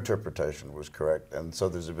felt their interpretation was correct, and so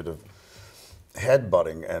there's a bit of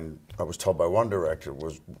headbutting. And I was told by one director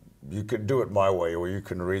you could do it my way, or you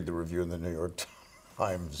can read the review in the New York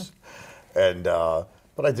Times, and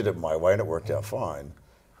but I did it my way, and it worked out fine.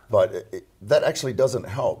 But that actually doesn't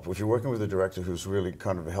help if you're working with a director who's really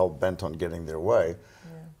kind of hell bent on getting their way.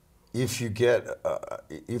 If you get,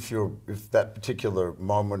 if that particular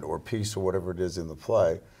moment or piece or whatever it is in the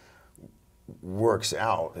play works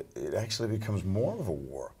out, it actually becomes more of a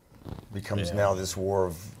war. It becomes now this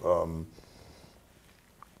war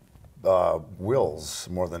of wills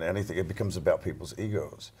more than anything. It becomes about people's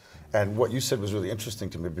egos. And what you said was really interesting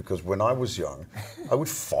to me, because when I was young, I would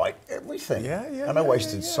fight everything. And I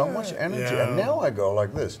wasted so much energy. And now I go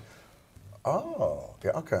like this. Oh,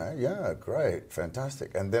 yeah, okay, yeah, great,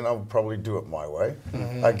 fantastic. And then I'll probably do it my way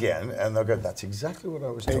again, and they'll go, that's exactly what I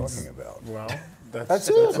was talking about. Well, that's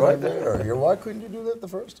it, right there. Why couldn't you do that the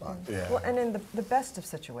first time? Yeah. Well, and in the best of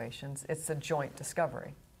situations, it's a joint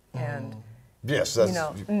discovery. And yes, that's, you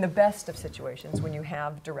know, in the best of situations, when you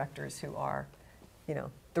have directors who are, you know,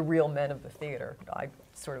 the real men of the theater, I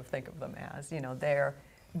sort of think of them as, you know,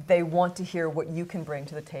 they want to hear what you can bring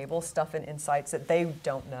to the table, stuff and insights that they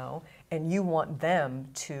don't know, and you want them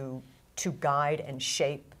to guide and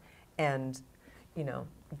shape and, you know,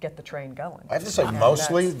 get the train going. I have to say,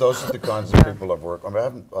 mostly those are the kinds of people I've worked. I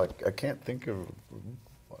mean, I can't think of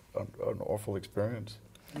an awful experience.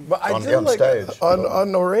 But I on stage.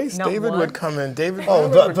 On the race, Not David one. would come in. David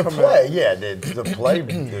the play, the play,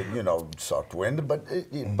 you know, sucked wind, but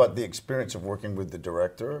the experience of working with the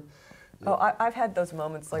director. Oh, I've had those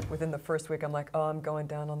moments, like within the first week, I'm like, oh, I'm going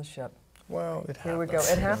down on the ship. Well, it happens. Here we go.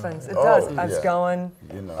 It happens. It does. I was going,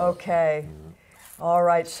 You know. okay. All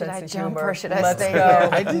right, Should sense I of jump humor. or should I Let's stay go. here?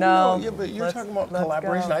 I didn't No. know. Yeah, but you're talking about let's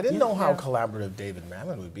collaboration. go. I didn't know how Yeah. collaborative David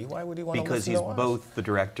Mamet would be. Why would he want to Because listen he's to us? both the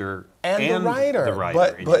director and the writer. in your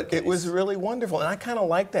But it case. was really wonderful, and I kind of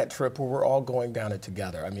liked that trip where we're all going down it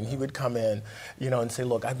together. I mean, he would come in, and say,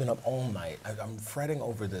 "Look, I've been up all night. I'm fretting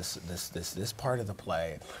over this part of the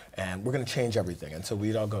play, and we're going to change everything." And so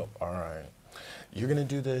we'd all go, "All right. You're going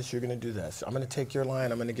to do this, you're going to do this. I'm going to take your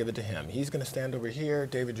line, I'm going to give it to him. He's going to stand over here.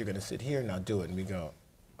 David, you're going to sit here, now do it." And we go,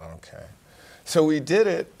 "Okay." So we did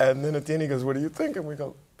it, and then at the end he goes, "What do you think?" And we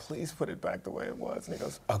go, "Please put it back the way it was." And he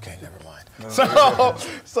goes, "Okay, never mind."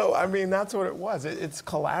 So I mean, that's what it was. It's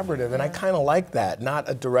collaborative, and I kind of like that. Not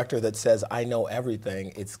a director that says, "I know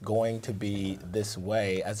everything. It's going to be this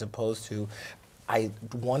way," as opposed to, "I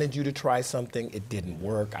wanted you to try something, it didn't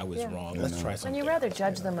work, I was wrong, let's try something." And you rather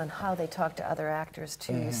judge them on how they talk to other actors,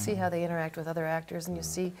 too. You see how they interact with other actors, and you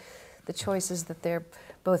see the choices that they're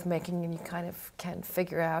both making, and you kind of can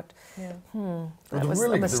figure out, that was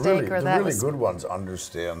a mistake, or that was... The really good ones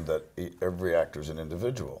understand that every actor is an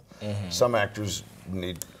individual. Some actors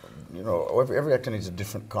need, every actor needs a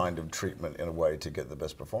different kind of treatment in a way to get the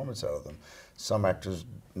best performance out of them. Some actors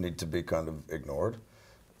need to be kind of ignored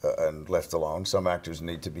and left alone. Some actors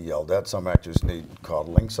need to be yelled at. Some actors need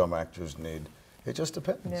coddling. Some actors need... It just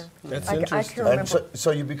depends. Yeah. That's I interesting. can remember. And so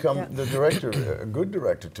you become the director. A good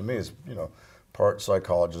director to me is, part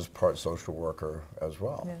psychologist, part social worker as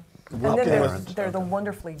well. Yeah. And then there are the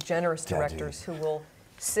wonderfully generous directors who will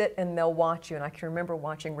sit and they'll watch you. And I can remember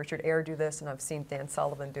watching Richard Eyre do this, and I've seen Dan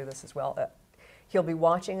Sullivan do this as well. He'll be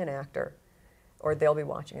watching an actor, or they'll be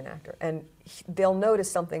watching an actor, and they'll notice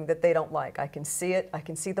something that they don't like. I can see it. I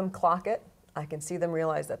can see them clock it. I can see them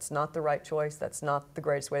realize that's not the right choice. That's not the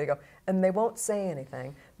greatest way to go. And they won't say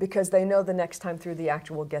anything because they know the next time through the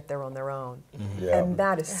actor will get there on their own. Yeah. And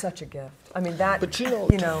that is such a gift. I mean, that, But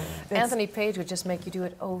it's- Anthony Page would just make you do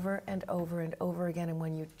it over and over and over again, and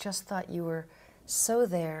when you just thought you were so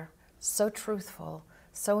there, so truthful,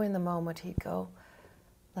 so in the moment, he'd go,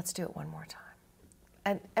 "Let's do it one more time."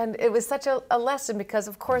 And it was such a lesson, because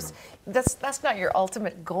of course that's not your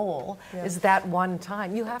ultimate goal, is that one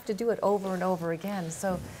time. You have to do it over and over again.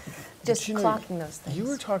 So just clocking those things. You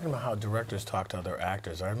were talking about how directors talk to other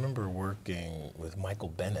actors. I remember working with Michael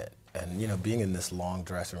Bennett, and being in this long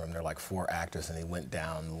dressing room. There were like 4 actors, and he went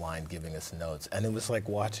down the line giving us notes, and it was like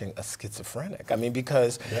watching a schizophrenic. I mean,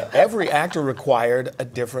 because every actor required a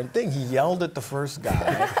different thing. He yelled at the first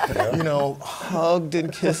guy, hugged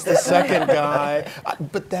and kissed the second guy.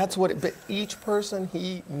 But that's what. But each person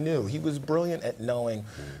he knew. He was brilliant at knowing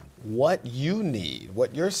what you need,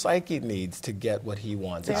 what your psyche needs to get what he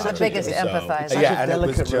wants. They're out the of biggest you. So, empathizers. Yeah, and it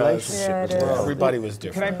was delicate just, relationship as well. everybody was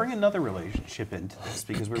different. Can I bring another relationship into this?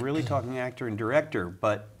 Because we're really talking actor and director,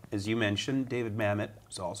 but as you mentioned, David Mamet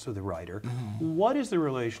is also the writer. What is the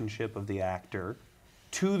relationship of the actor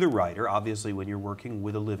to the writer, obviously when you're working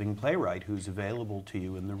with a living playwright who's available to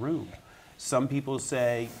you in the room? Some people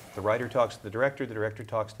say the writer talks to the director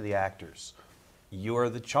talks to the actors. You're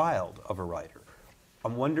the child of a writer.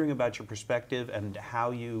 I'm wondering about your perspective and how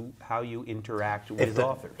you interact with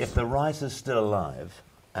authors. If the writer's still alive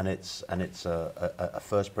and it's a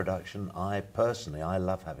first production, I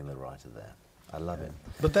love having the writer there. I love it.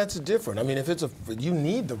 But that's different. I mean, if it's you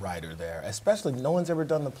need the writer there, especially no one's ever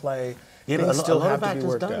done the play. Yeah, but Things a still lot have of to be actors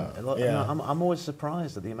worked don't. out. I'm always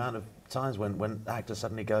surprised at the amount of times when actors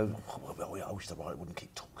suddenly go, I wish the writer wouldn't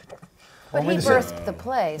keep talking. But he birthed the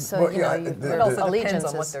play, so Well, yeah, It also depends allegiance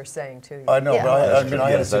on what is... they're saying too. I know, Yeah. but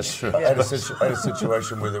I had That's true. I had a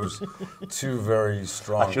situation where there was 2 very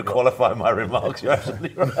strong... I should qualify my remarks. You're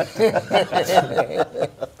absolutely right.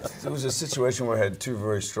 There was a situation where I had 2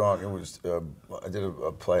 very strong... I did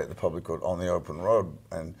a play at the Public called On the Open Road,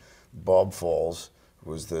 and Bob Falls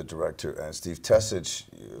was the director, and Steve Tessich,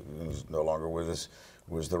 who's no longer with us,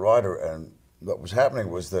 was the writer. And what was happening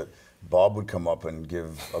was that Bob would come up and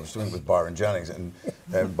I was doing it with Byron Jennings, and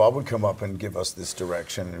Bob would come up and give us this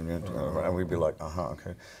direction, and we'd be like,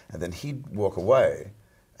 okay. And then he'd walk away,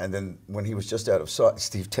 and then when he was just out of sight,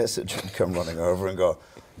 Steve Tessich would come running over and go,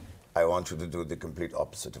 "I want you to do the complete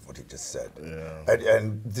opposite of what he just said." Yeah.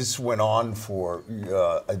 And this went on for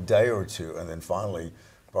a day or 2, and then finally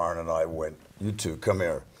Byron and I went, "You two, come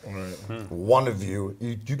here. One of you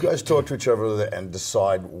guys talk to each other and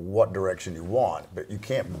decide what direction you want, but you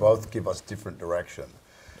can't both give us different direction."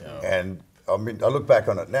 Yeah. And I mean, I look back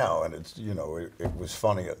on it now, and it's it was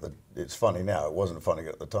funny it's funny now. It wasn't funny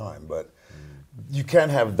at the time, but you can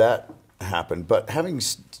have that happen. But having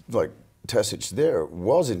like Tessich there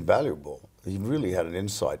was invaluable. He really had an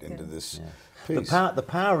insight into this piece. The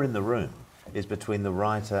power in the room is between the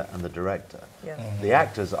writer and the director. Yeah. The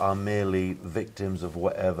actors are merely victims of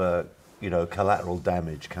whatever, collateral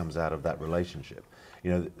damage comes out of that relationship.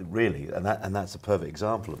 Really, and that's a perfect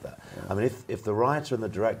example of that. Yeah. I mean, if the writer and the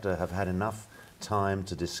director have had enough time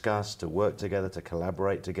to discuss, to work together, to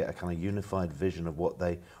collaborate, to get a kind of unified vision of what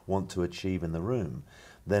they want to achieve in the room,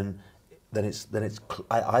 then it's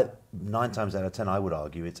 9 times out of 10 I would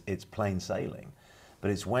argue it's plain sailing. But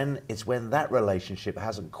it's when that relationship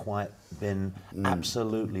hasn't quite been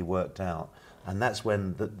absolutely worked out, and that's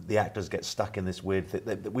when the actors get stuck in this weird thing.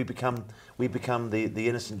 That we become the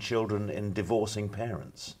innocent children in divorcing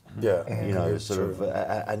parents. Yeah,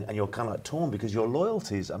 and you're kind of like torn because your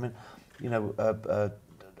loyalties. I mean,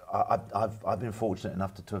 I've been fortunate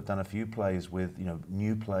enough to have done a few plays with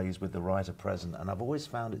new plays with the writer present, and I've always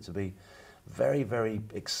found it to be very, very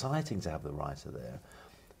exciting to have the writer there.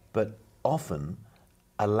 But often,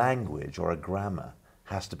 a language or a grammar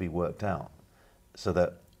has to be worked out so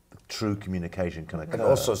that true communication can occur. And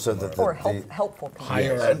also so that helpful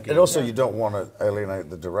communication. And also you don't want to alienate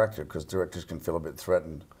the director, because directors can feel a bit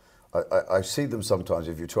threatened. I see them sometimes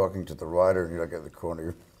if you're talking to the writer and you get in the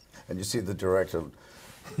corner and you see the director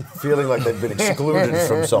feeling like they've been excluded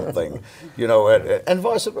from something, and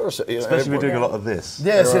vice versa. Especially if we're doing a lot of this.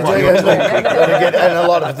 Yes, and a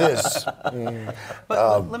lot of this.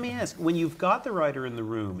 But let me ask, when you've got the writer in the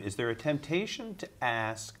room, is there a temptation to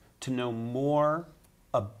ask to know more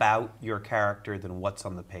about your character than what's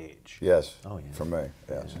on the page? Yes. Oh, yeah. For me,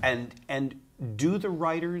 yes. And do the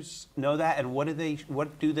writers know that, and what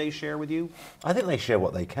do they share with you? I think they share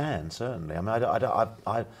what they can, certainly. I mean,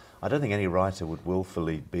 I don't think any writer would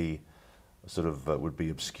willfully be would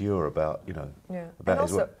be obscure about Yeah. about And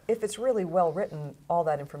also, if it's really well written, all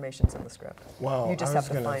that information's in the script. Well, you just I was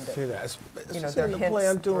have to gonna find say it. that. There are the hints play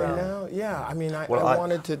I'm doing throughout. now. Yeah, I mean, I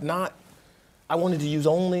wanted to use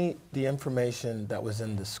only the information that was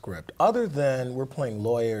in the script. Other than we're playing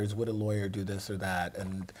lawyers, would a lawyer do this or that,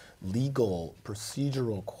 and legal,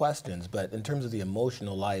 procedural questions. But in terms of the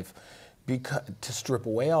emotional life, to strip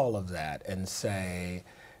away all of that and say,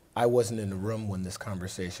 I wasn't in the room when this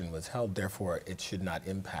conversation was held, therefore it should not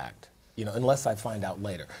impact, unless I find out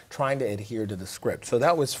later. Trying to adhere to the script. So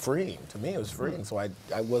that was freeing. To me, it was freeing. So I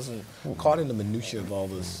wasn't caught in the minutiae of all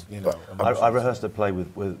this, I rehearsed a play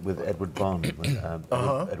with Edward Bond,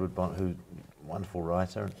 Edward Bond, who's a wonderful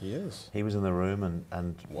writer. He is. He was in the room,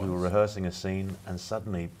 and we were rehearsing a scene, and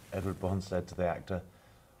suddenly Edward Bond said to the actor,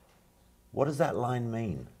 "What does that line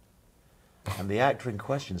mean?" And the actor in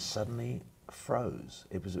question suddenly froze.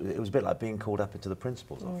 It was a bit like being called up into the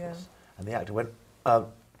principal's office, and the actor went, and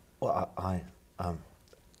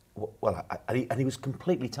he was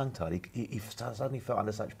completely tongue-tied. He suddenly felt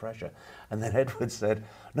under such pressure, and then Edward said,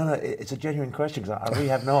 "No, it's a genuine question because I really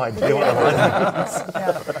have no idea what the line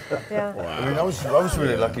means." Yeah. Wow. I mean, I was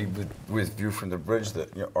really lucky with View from the Bridge that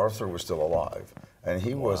Arthur was still alive, and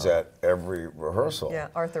he was at every rehearsal. Yeah,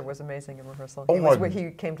 Arthur was amazing in rehearsal.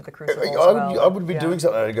 He came to the Crucible as well. I would be doing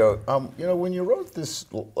something, and I'd go, when you wrote this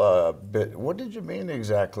bit, what did you mean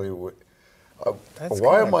exactly?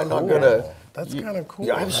 Why am I not going to... That's kind of cool.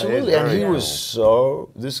 Yeah, absolutely. And he was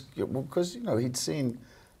because, he'd seen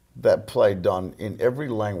that play done in every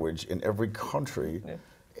language, in every country,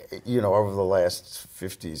 over the last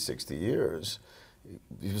 50, 60 years.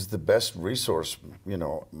 He was the best resource,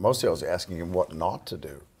 Mostly I was asking him what not to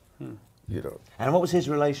do, And what was his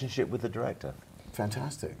relationship with the director?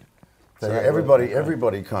 Fantastic. So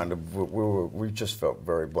everybody kind of, we just felt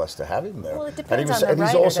very blessed to have him there. Well, it depends on the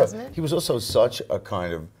writer, doesn't it? He was also such a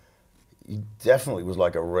kind of, he definitely was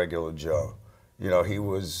like a regular Joe. He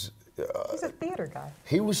was... He's a theater guy.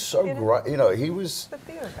 He was so great. He was... The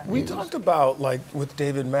theater guy. We talked about, with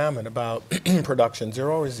David Mamet, about productions. There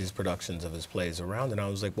are always these productions of his plays around, and I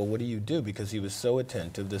was like, well, what do you do? Because he was so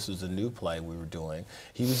attentive. This was a new play we were doing.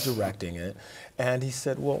 He was directing it, and he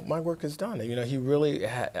said, well, my work is done. He really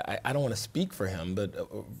I don't want to speak for him, but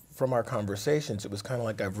from our conversations, it was kind of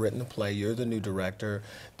like, I've written a play, you're the new director,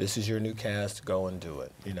 this is your new cast, go and do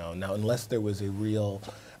it. Now, unless there was a real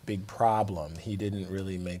big problem, he didn't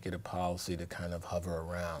really make it a policy to kind of hover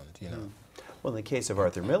around, Well, in the case of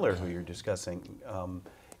Arthur Miller, who you're discussing,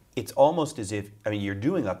 it's almost as if, you're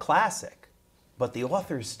doing a classic, but the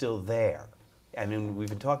author's still there. We've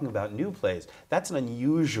been talking about new plays. That's an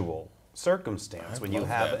unusual circumstance when you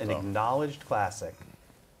have an acknowledged classic,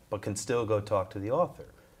 but can still go talk to the author.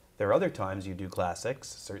 There are other times you do classics,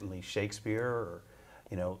 certainly Shakespeare or,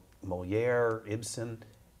 Molière, Ibsen,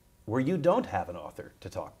 where you don't have an author to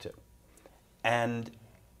talk to. And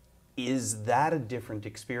is that a different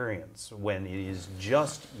experience when it is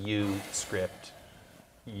just you, script,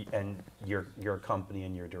 and your company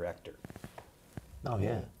and your director? Oh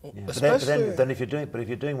yeah. Yeah. Especially- Then if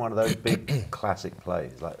you're doing one of those big classic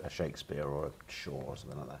plays like a Shakespeare or a Shaw or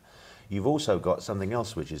something like that, you've also got something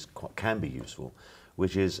else which is can be useful,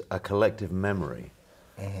 which is a collective memory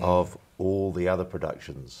of all the other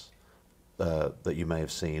productions that you may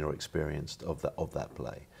have seen or experienced of that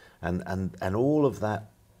play, and all of that.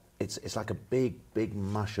 It's like a big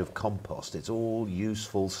mush of compost. It's all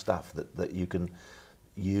useful stuff that you can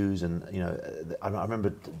use, and you know, I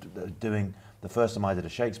remember doing the first time I did a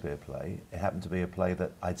Shakespeare play. It happened to be a play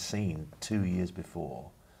that I'd seen 2 years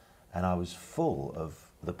before, and I was full of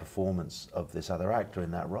the performance of this other actor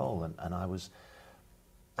in that role, and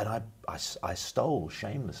I stole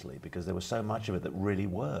shamelessly because there was so much of it that really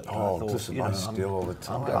worked. And Oh, I thought, listen, you know, I steal all the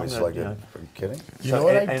time. It's gonna, like, you are know, you kidding? You know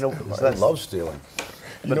what I love stealing.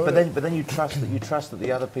 But then you trust that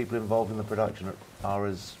the other people involved in the production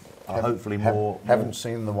are hopefully more. Haven't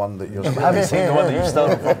seen the one that you're Haven't seen the one that you've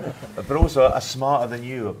stolen from, but also are smarter than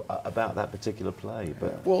you about that particular play.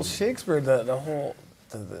 But Well, Shakespeare, the whole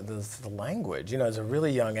the language. You know, as a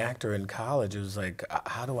really young actor in college, it was like,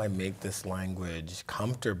 how do I make this language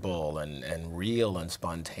comfortable and real and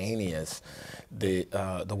spontaneous,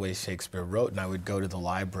 the way Shakespeare wrote? And I would go to the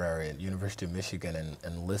library at University of Michigan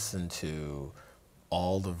and listen to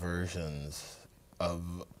all the versions of,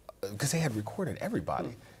 because they had recorded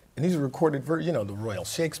everybody. And these are recorded, you know, the Royal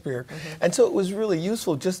Shakespeare. And so it was really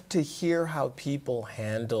useful just to hear how people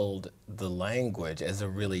handled the language as a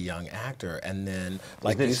really young actor. And then,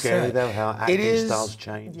 like isn't it you scary said, though how acting styles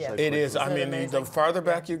change? Yeah. So it is. I Isn't it mean, amazing? the farther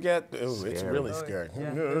back you get, ooh, it's Scary. really scary. Yeah,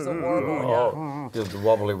 there's a horrible. The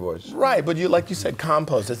wobbly voice. Right, but you, like you said,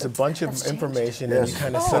 compost. It's a bunch of information, and you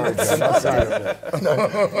kind of send it I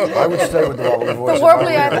would stay with the wobbly voice. The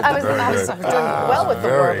warbly, I was doing well with the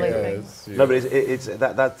warbly thing. No, but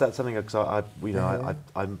that's something because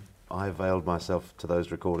I availed myself to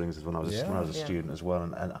those recordings when I was a student as well,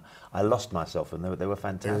 and I lost myself, and they were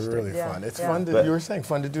fantastic. They're really Yeah, fun. It's yeah. fun to, But- you were saying,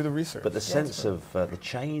 fun to do the research. But the sense of the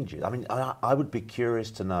changes. I mean, I would be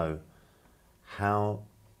curious to know how.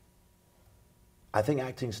 I think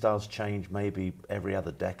acting styles change maybe every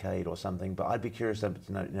other decade or something, but I'd be curious to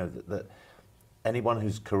know, that anyone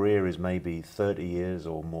whose career is maybe 30 years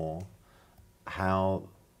or more, how,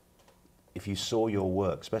 if you saw your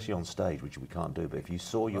work, especially on stage, which we can't do, but if you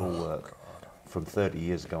saw your work from 30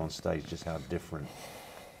 years ago on stage, just how different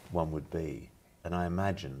one would be. And I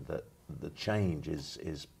imagine that the change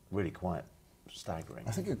is really quite staggering.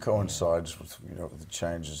 I think it coincides with the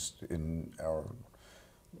changes in our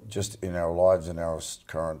lives in our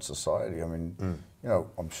current society. I mean,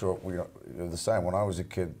 I'm sure you're the same. When I was a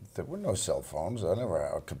kid, there were no cell phones. I never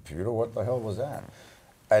had a computer. What the hell was that?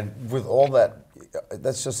 And with all that,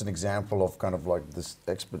 that's just an example of kind of like this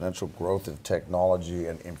exponential growth of technology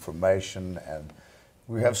and information, and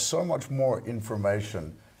we have so much more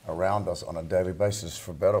information around us on a daily basis,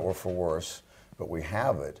 for better or for worse, but we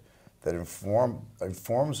have it, that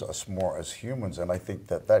informs us more as humans, and I think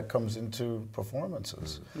that comes into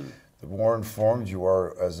performances. The more informed you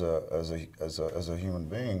are as a human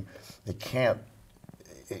being, it can't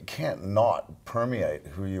not permeate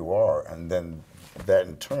who you are, and then that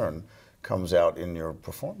in turn comes out in your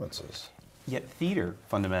performances. Yet theater,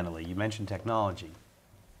 fundamentally, you mentioned technology.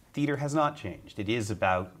 Theater has not changed. It is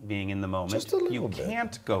about being in the moment. Just a little you bit.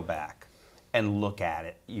 can't go back and look at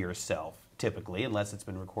it yourself, typically, unless it's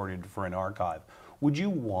been recorded for an archive. Would you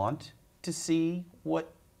want to see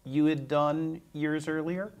what you had done years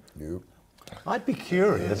earlier? Nope. I'd be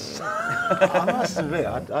curious. I must admit,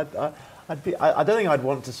 I don't think I'd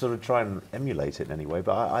want to sort of try and emulate it in any way,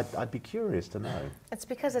 but I'd be curious to know. It's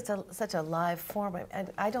because it's such a live form.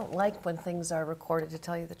 And I don't like when things are recorded, to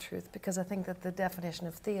tell you the truth, because I think that the definition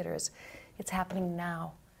of theater is it's happening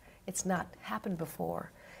now. It's not happened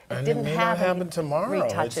before. It And it didn't may have not any happen tomorrow.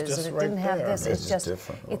 It's retouches, just and it right didn't have there. this. It's It's just just,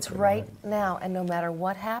 different. it's Okay, right now, and no matter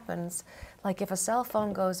what happens, like if a cell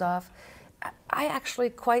phone goes off, I actually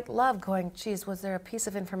quite love going, geez, was there a piece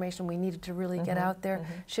of information we needed to really get out there?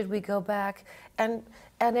 Should we go back? And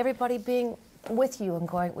everybody being with you and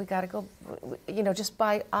going, we got to go, just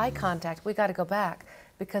by eye contact, we got to go back,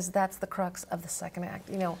 because that's the crux of the second act,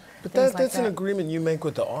 But things like that's an that. agreement you make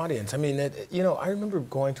with the audience. I mean, I remember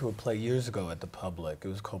going to a play years ago at the Public. It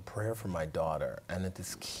was called Prayer for My Daughter. And at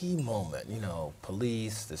this key moment,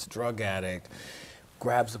 police, this drug addict,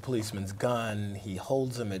 grabs the policeman's gun, he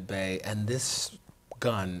holds him at bay, and this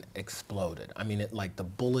gun exploded. I mean, like the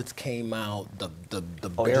bullets came out, the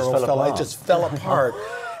barrel fell out, it just fell apart.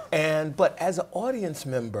 But as an audience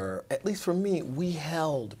member, at least for me, we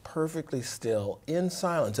held perfectly still in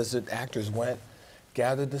silence as the actors went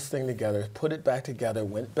gathered this thing together, put it back together,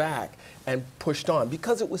 went back, and pushed on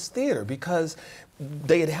because it was theater, because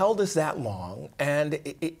they had held us that long, and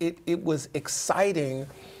it was exciting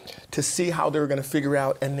to see how they were going to figure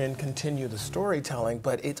out and then continue the storytelling.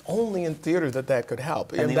 But it's only in theater that that could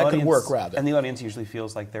help, and that could work, rather. And the audience usually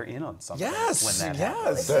feels like they're in on something. Yes, when that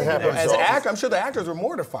yes. happens. I'm sure the actors were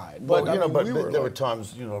mortified. But But, you know, I mean, but there were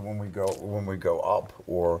times, you know, when we go up,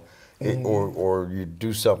 or or you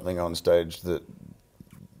do something on stage that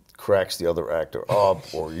cracks the other actor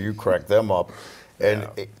up, or you crack them up, and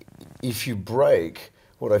if you break,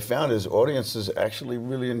 what I found is audiences actually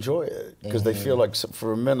really enjoy it because they feel like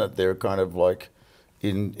for a minute they're kind of like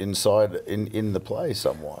inside in the play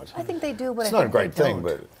somewhat. I think they do, but it's I not think a great they thing,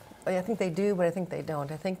 don't. but I think they do, but I think they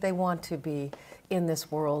don't. I think they want to be in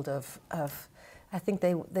this world of I think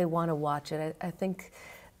they want to watch it. I think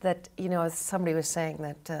that, you know, as somebody was saying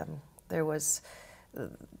that there was,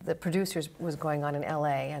 the producers was going on in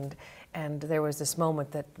LA, and there was this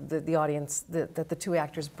moment that the audience, that the two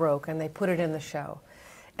actors broke, and they put it in the show.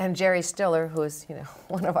 And Jerry Stiller, who is, you know,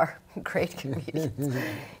 one of our great comedians,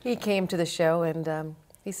 he came to the show and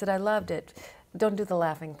he said, "I loved it. Don't do the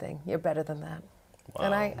laughing thing. You're better than that." Wow.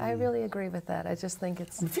 And I really agree with that. I just think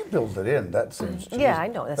it's... If you build it in, that seems cheesy. Yeah, I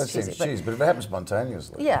know, that's that cheesy. Seems cheesy, but if it happens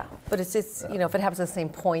spontaneously. Yeah, but it's you know, if it happens at the same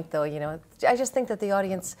point, though, you know, I just think that the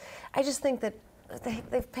audience, I just think that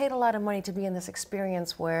they've paid a lot of money to be in this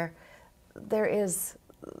experience where there is,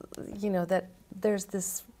 you know, that there's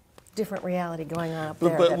this different reality going on up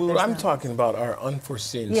there. But what I'm talking about are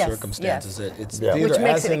unforeseen circumstances. Yes. It's Yeah. theater, Which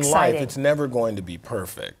makes as it in exciting. life, it's never going to be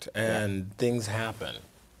perfect, and things happen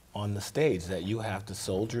on the stage that you have to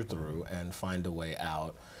soldier through and find a way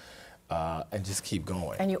out, and just keep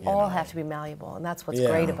going. And you all have to be malleable, and that's what's Yeah.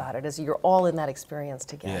 great about it, is you're all in that experience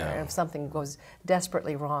together. Yeah. And if something goes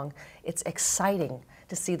desperately wrong, it's exciting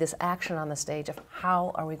to see this action on the stage of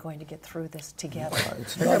how are we going to get through this together.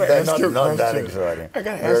 It's I not, gotta that, ask you a not that question. exciting. I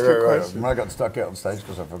gotta ask you a question. When I got stuck out on stage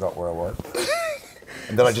because I forgot where I was.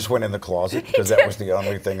 And then I just went in the closet because that was the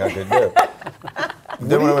only thing I could do.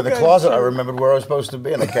 Then when I went in the closet, I remembered where I was supposed to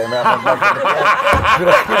be, and I came out and went back to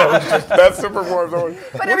the closet. That's the performance.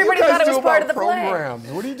 But everybody thought it was part of the play. programs?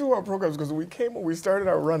 What do you do about programs? Because when we started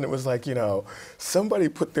our run, it was like, you know, somebody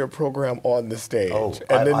put their program on the stage,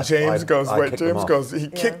 and then James goes, he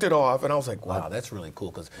kicked it off, and I was like, wow, that's really cool.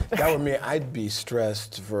 Because if that were me, I'd be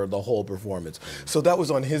stressed for the whole performance. So that was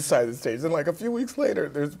on his side of the stage. And like a few weeks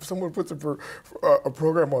later, someone puts a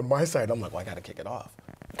program on my side. I'm like, well, I got to kick it off.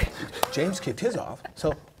 James kicked his off,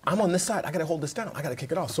 so I'm on this side. I got to hold this down. I got to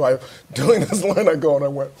kick it off. So I, doing this line,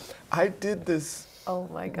 I did this. Oh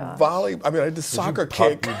my God. Volley. I mean, I did this soccer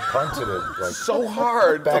kick. You punted it like So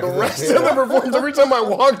hard for back the in the rest theater. of the performance. Every time I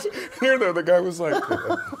walked near there, the guy was like,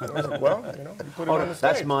 "Well, you know, you put it on the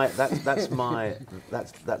stage." That's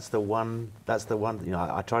the one. You know,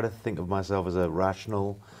 I try to think of myself as a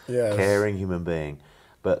rational, Yes. caring human being.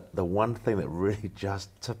 But the one thing that really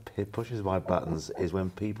just pushes my buttons is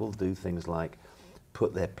when people do things like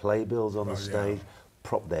put their playbills on the stage,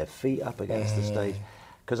 prop their feet up against the stage.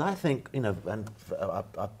 Because I think, you know, and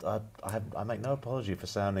I make no apology for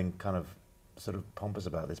sounding kind of sort of pompous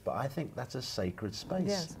about this, but I think that's a sacred space.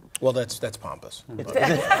 Yes. Well, that's pompous. No,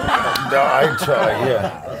 I try,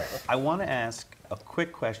 yeah. I want to ask a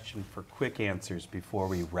quick question for quick answers before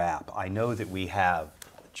we wrap. I know that we have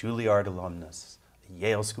a Juilliard alumnus, a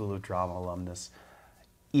Yale School of Drama alumnus.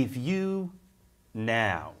 If you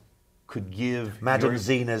now could give Madam your-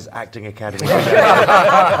 Zena's Acting Academy.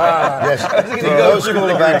 Yes, no School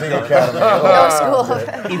of Acting Academy. No school.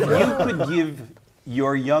 if you could give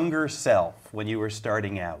your younger self when you were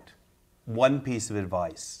starting out one piece of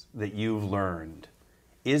advice that you've learned,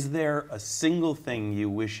 is there a single thing you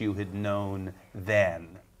wish you had known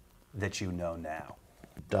then that you know now?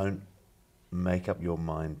 Don't make up your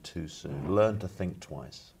mind too soon. Learn to think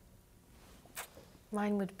twice.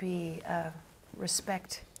 Mine would be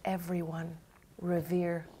respect everyone,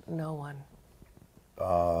 revere no one.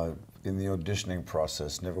 In the auditioning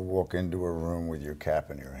process, never walk into a room with your cap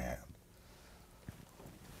in your hand.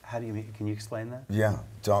 How do you, can you explain that? Yeah,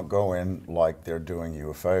 don't go in like they're doing you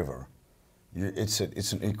a favor. It's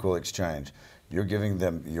an equal exchange. You're giving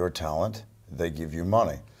them your talent, they give you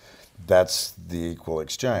money. That's the equal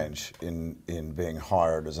exchange in being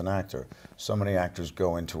hired as an actor. So many actors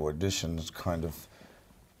go into auditions kind of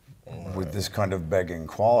with this kind of begging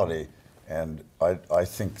quality, and I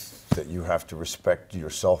think that you have to respect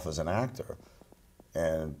yourself as an actor,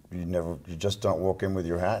 and you just don't walk in with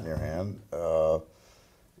your hat in your hand.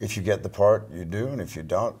 If you get the part, you do, and if you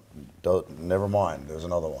don't, never mind. There's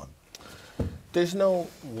another one. There's no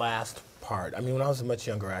last part. I mean, when I was a much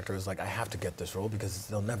younger actor, it was like, I have to get this role because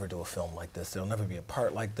they'll never do a film like this. There'll never be a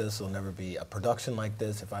part like this. There'll never be a production like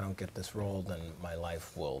this. If I don't get this role, then my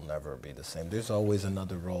life will never be the same. There's always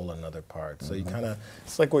another role, another part. So you kind of,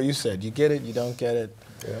 it's like what you said, you get it, you don't get it.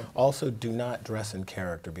 Yeah. Also, do not dress in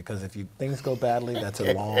character, because if things go badly, that's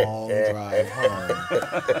a long drive home.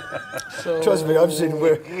 So, trust me, I've seen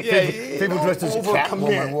where people dressed as a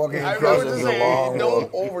Catwoman walking across the long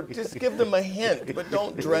don't just give them a hint, but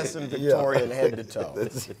don't dress in Victorian head to toe.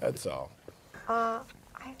 That's all. I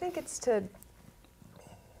think it's to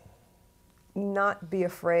not be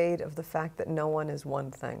afraid of the fact that no one is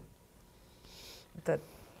one thing. That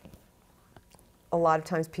a lot of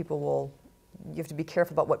times you have to be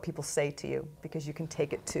careful about what people say to you, because you can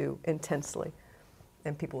take it too intensely.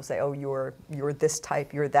 And people will say, oh, you're this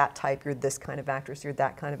type, you're that type, you're this kind of actress, you're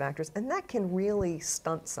that kind of actress. And that can really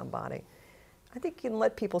stunt somebody. I think you can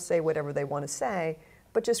let people say whatever they want to say,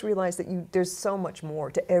 but just realize that there's so much more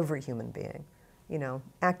to every human being. You know,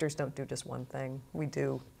 actors don't do just one thing. We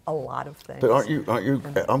do a lot of things. But aren't you,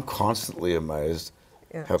 I'm constantly amazed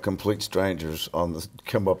how complete strangers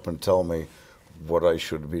come up and tell me what I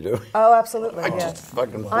should be doing. Oh, absolutely,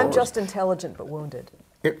 I'm just intelligent but wounded.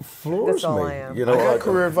 It floors That's all me. I am. You know, I got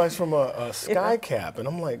career advice from a sky cap, and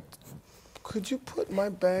I'm like, could you put my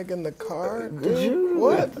bag in the car? Could you?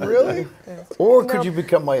 What? Really? Or could you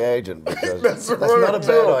become my agent? Because that's not a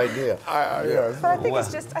bad idea. But I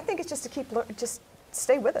think it's just to just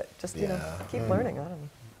stay with it. Just you know, keep learning. I don't know.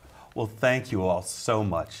 Well, thank you all so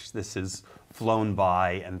much. This has flown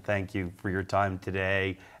by, and thank you for your time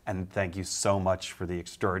today, and thank you so much for the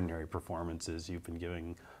extraordinary performances you've been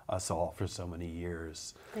giving us all for so many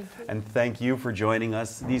years. Thank you. And thank you for joining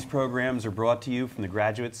us. These programs are brought to you from the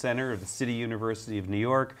Graduate Center of the City University of New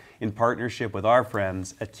York in partnership with our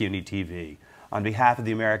friends at CUNY TV. On behalf of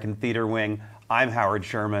the American Theater Wing, I'm Howard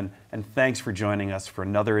Sherman, and thanks for joining us for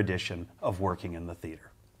another edition of Working in the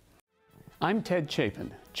Theater. I'm Ted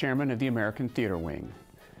Chapin, chairman of the American Theater Wing.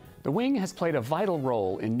 The Wing has played a vital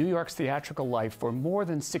role in New York's theatrical life for more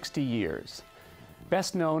than 60 years.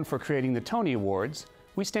 Best known for creating the Tony Awards,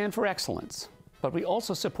 we stand for excellence, but we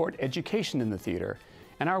also support education in the theater,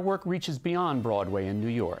 and our work reaches beyond Broadway in New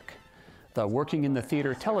York. The Working in the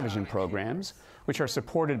Theater television programs, which are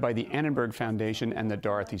supported by the Annenberg Foundation and the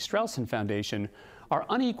Dorothy Strelsin Foundation, are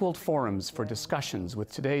unequaled forums for discussions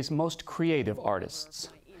with today's most creative artists.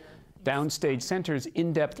 Downstage Center's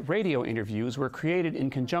in-depth radio interviews were created in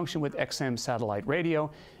conjunction with XM Satellite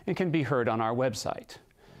Radio and can be heard on our website.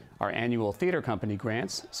 Our annual theater company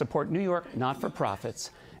grants support New York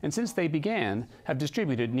not-for-profits, and since they began, have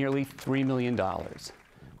distributed nearly $3 million.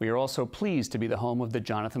 We are also pleased to be the home of the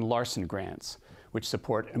Jonathan Larson Grants, which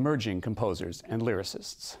support emerging composers and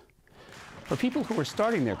lyricists. For people who are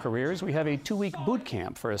starting their careers, we have a 2-week boot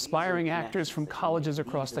camp for aspiring actors from colleges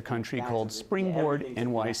across the country called Springboard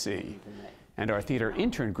NYC. And our theater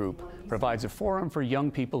intern group provides a forum for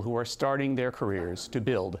young people who are starting their careers to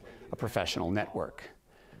build a professional network.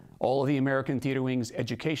 All of the American Theater Wing's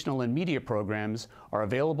educational and media programs are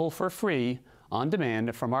available for free on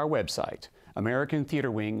demand from our website,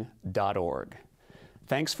 americantheaterwing.org.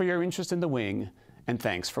 Thanks for your interest in the Wing, and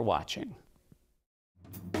thanks for watching.